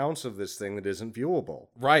not an ounce of this thing that isn't viewable.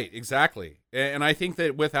 Right, exactly. And I think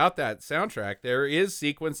that without that soundtrack, there is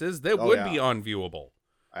sequences that would be unviewable.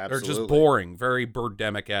 Absolutely. They're just boring, very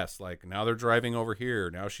Birdemic-esque. Like, now they're driving over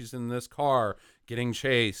here. Now she's in this car getting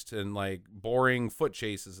chased, and like boring foot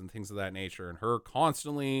chases and things of that nature. And her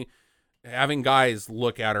constantly having guys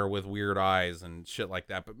look at her with weird eyes and shit like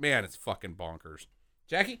that. But man, it's fucking bonkers.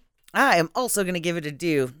 Jackie? I am also going to give it a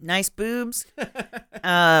do. Nice boobs.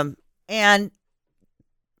 And I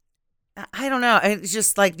don't know. It's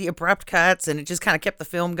just like the abrupt cuts, and it just kind of kept the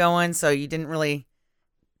film going, so you didn't really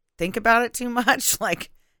think about it too much.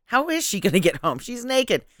 Like, how is she going to get home? She's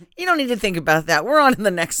naked. You don't need to think about that. We're on to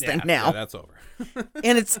the next thing now. Yeah, that's over.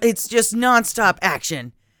 And it's just nonstop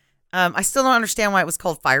action. I still don't understand why it was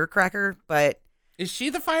called Firecracker, but Is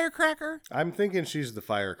she the firecracker? I'm thinking she's the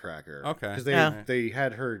firecracker. Okay. Because they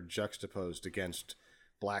had her juxtaposed against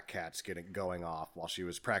Black Cat's going off while she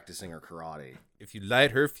was practicing her karate. If you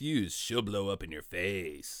light her fuse, she'll blow up in your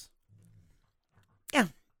face. yeah.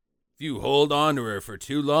 If you hold on to her for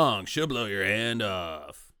too long, she'll blow your hand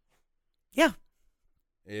off. Yeah.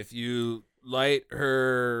 If you light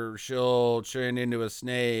her, she'll turn into a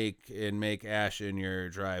snake and make ash in your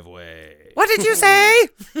driveway. What did you say?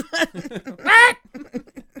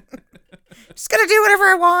 Just gonna do whatever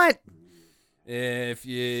I want. If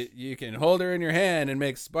you can hold her in your hand and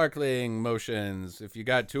make sparkling motions, if you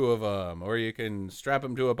got two of them, or you can strap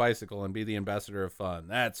them to a bicycle and be the ambassador of fun.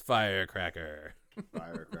 That's Firecracker.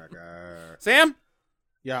 Firecracker. Sam?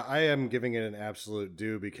 Yeah, I am giving it an absolute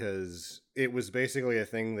do because it was basically a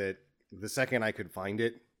thing that the second I could find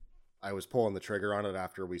it, I was pulling the trigger on it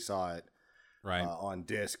after we saw it Right. on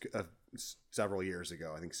disc several years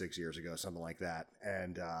ago. I think 6 years ago, something like that.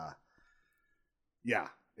 And yeah,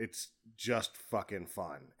 it's just fucking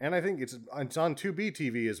fun. And I think it's on Tubi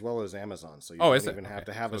TV as well as Amazon, so you don't even have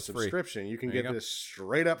to have So a it's free. subscription. You can There you get go. this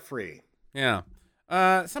straight up free. Yeah.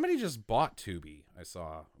 Somebody just bought Tubi, I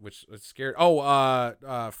saw, which scared.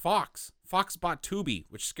 Oh, Fox. Fox bought Tubi,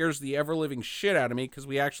 which scares the ever-living shit out of me because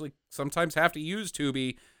we actually sometimes have to use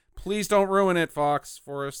Tubi. Please don't ruin it, Fox,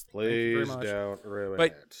 for us. Thank you very Please much. don't ruin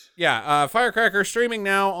But- it. Yeah, Firecracker streaming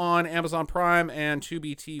now on Amazon Prime and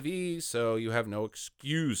Tubi TV, so you have no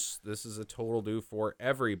excuse. This is a total do for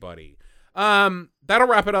everybody. That'll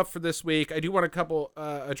wrap it up for this week. I do want to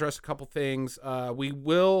address a couple things. We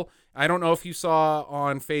will, I don't know if you saw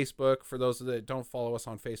on Facebook, for those that don't follow us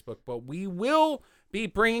on Facebook, but we will be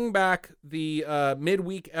bringing back the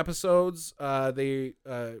midweek episodes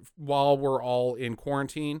while we're all in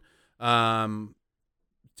quarantine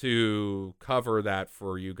to cover that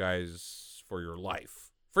for you guys, for your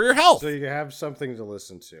life, for your health. So you have something to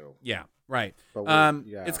listen to. Yeah, right. But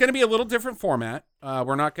yeah. It's going to be a little different format.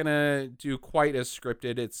 We're not going to do quite as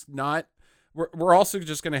scripted. It's not. We're also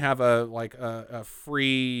just going to have a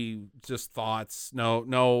free just thoughts.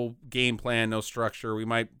 No game plan, no structure. We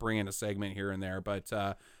might bring in a segment here and there, but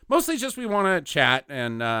mostly just we want to chat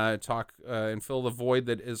and talk and fill the void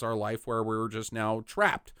that is our life, where we're just now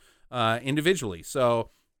trapped individually. So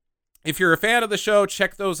if you're a fan of the show,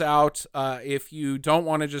 check those out. If you don't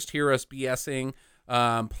want to just hear us BSing,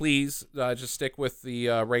 please just stick with the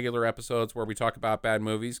regular episodes where we talk about bad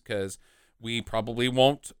movies, because we probably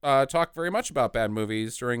won't talk very much about bad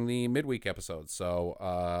movies during the midweek episodes.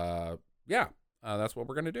 So, that's what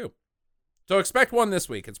we're going to do. So expect one this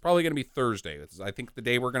week. It's probably going to be Thursday. It's, I think, the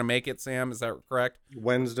day we're going to make it, Sam. Is that correct?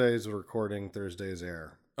 Wednesday's recording, Thursday's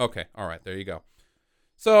air. Okay. All right. There you go.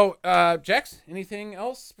 So, Jax, anything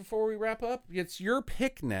else before we wrap up? It's your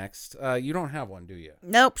pick next. You don't have one, do you?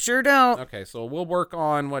 Nope, sure don't. Okay, so we'll work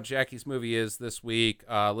on what Jackie's movie is this week.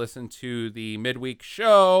 Listen to the midweek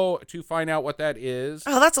show to find out what that is.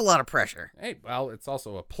 Oh, that's a lot of pressure. Hey, well, it's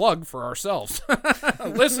also a plug for ourselves.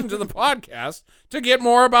 Listen to the podcast to get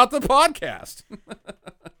more about the podcast.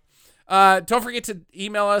 Don't forget to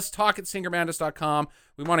email us, talk@stinkermadness.com.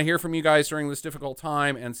 We want to hear from you guys during this difficult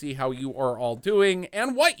time and see how you are all doing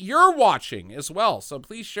and what you're watching as well. So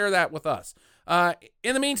please share that with us.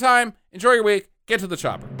 In the meantime, enjoy your week. Get to the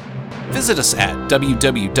chopper. Visit us at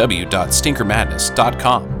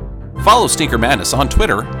www.stinkermadness.com. Follow Stinker Madness on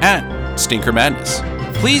Twitter at Stinker Madness.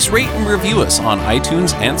 Please rate and review us on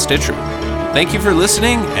iTunes and Stitcher. Thank you for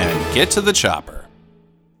listening, and get to the chopper.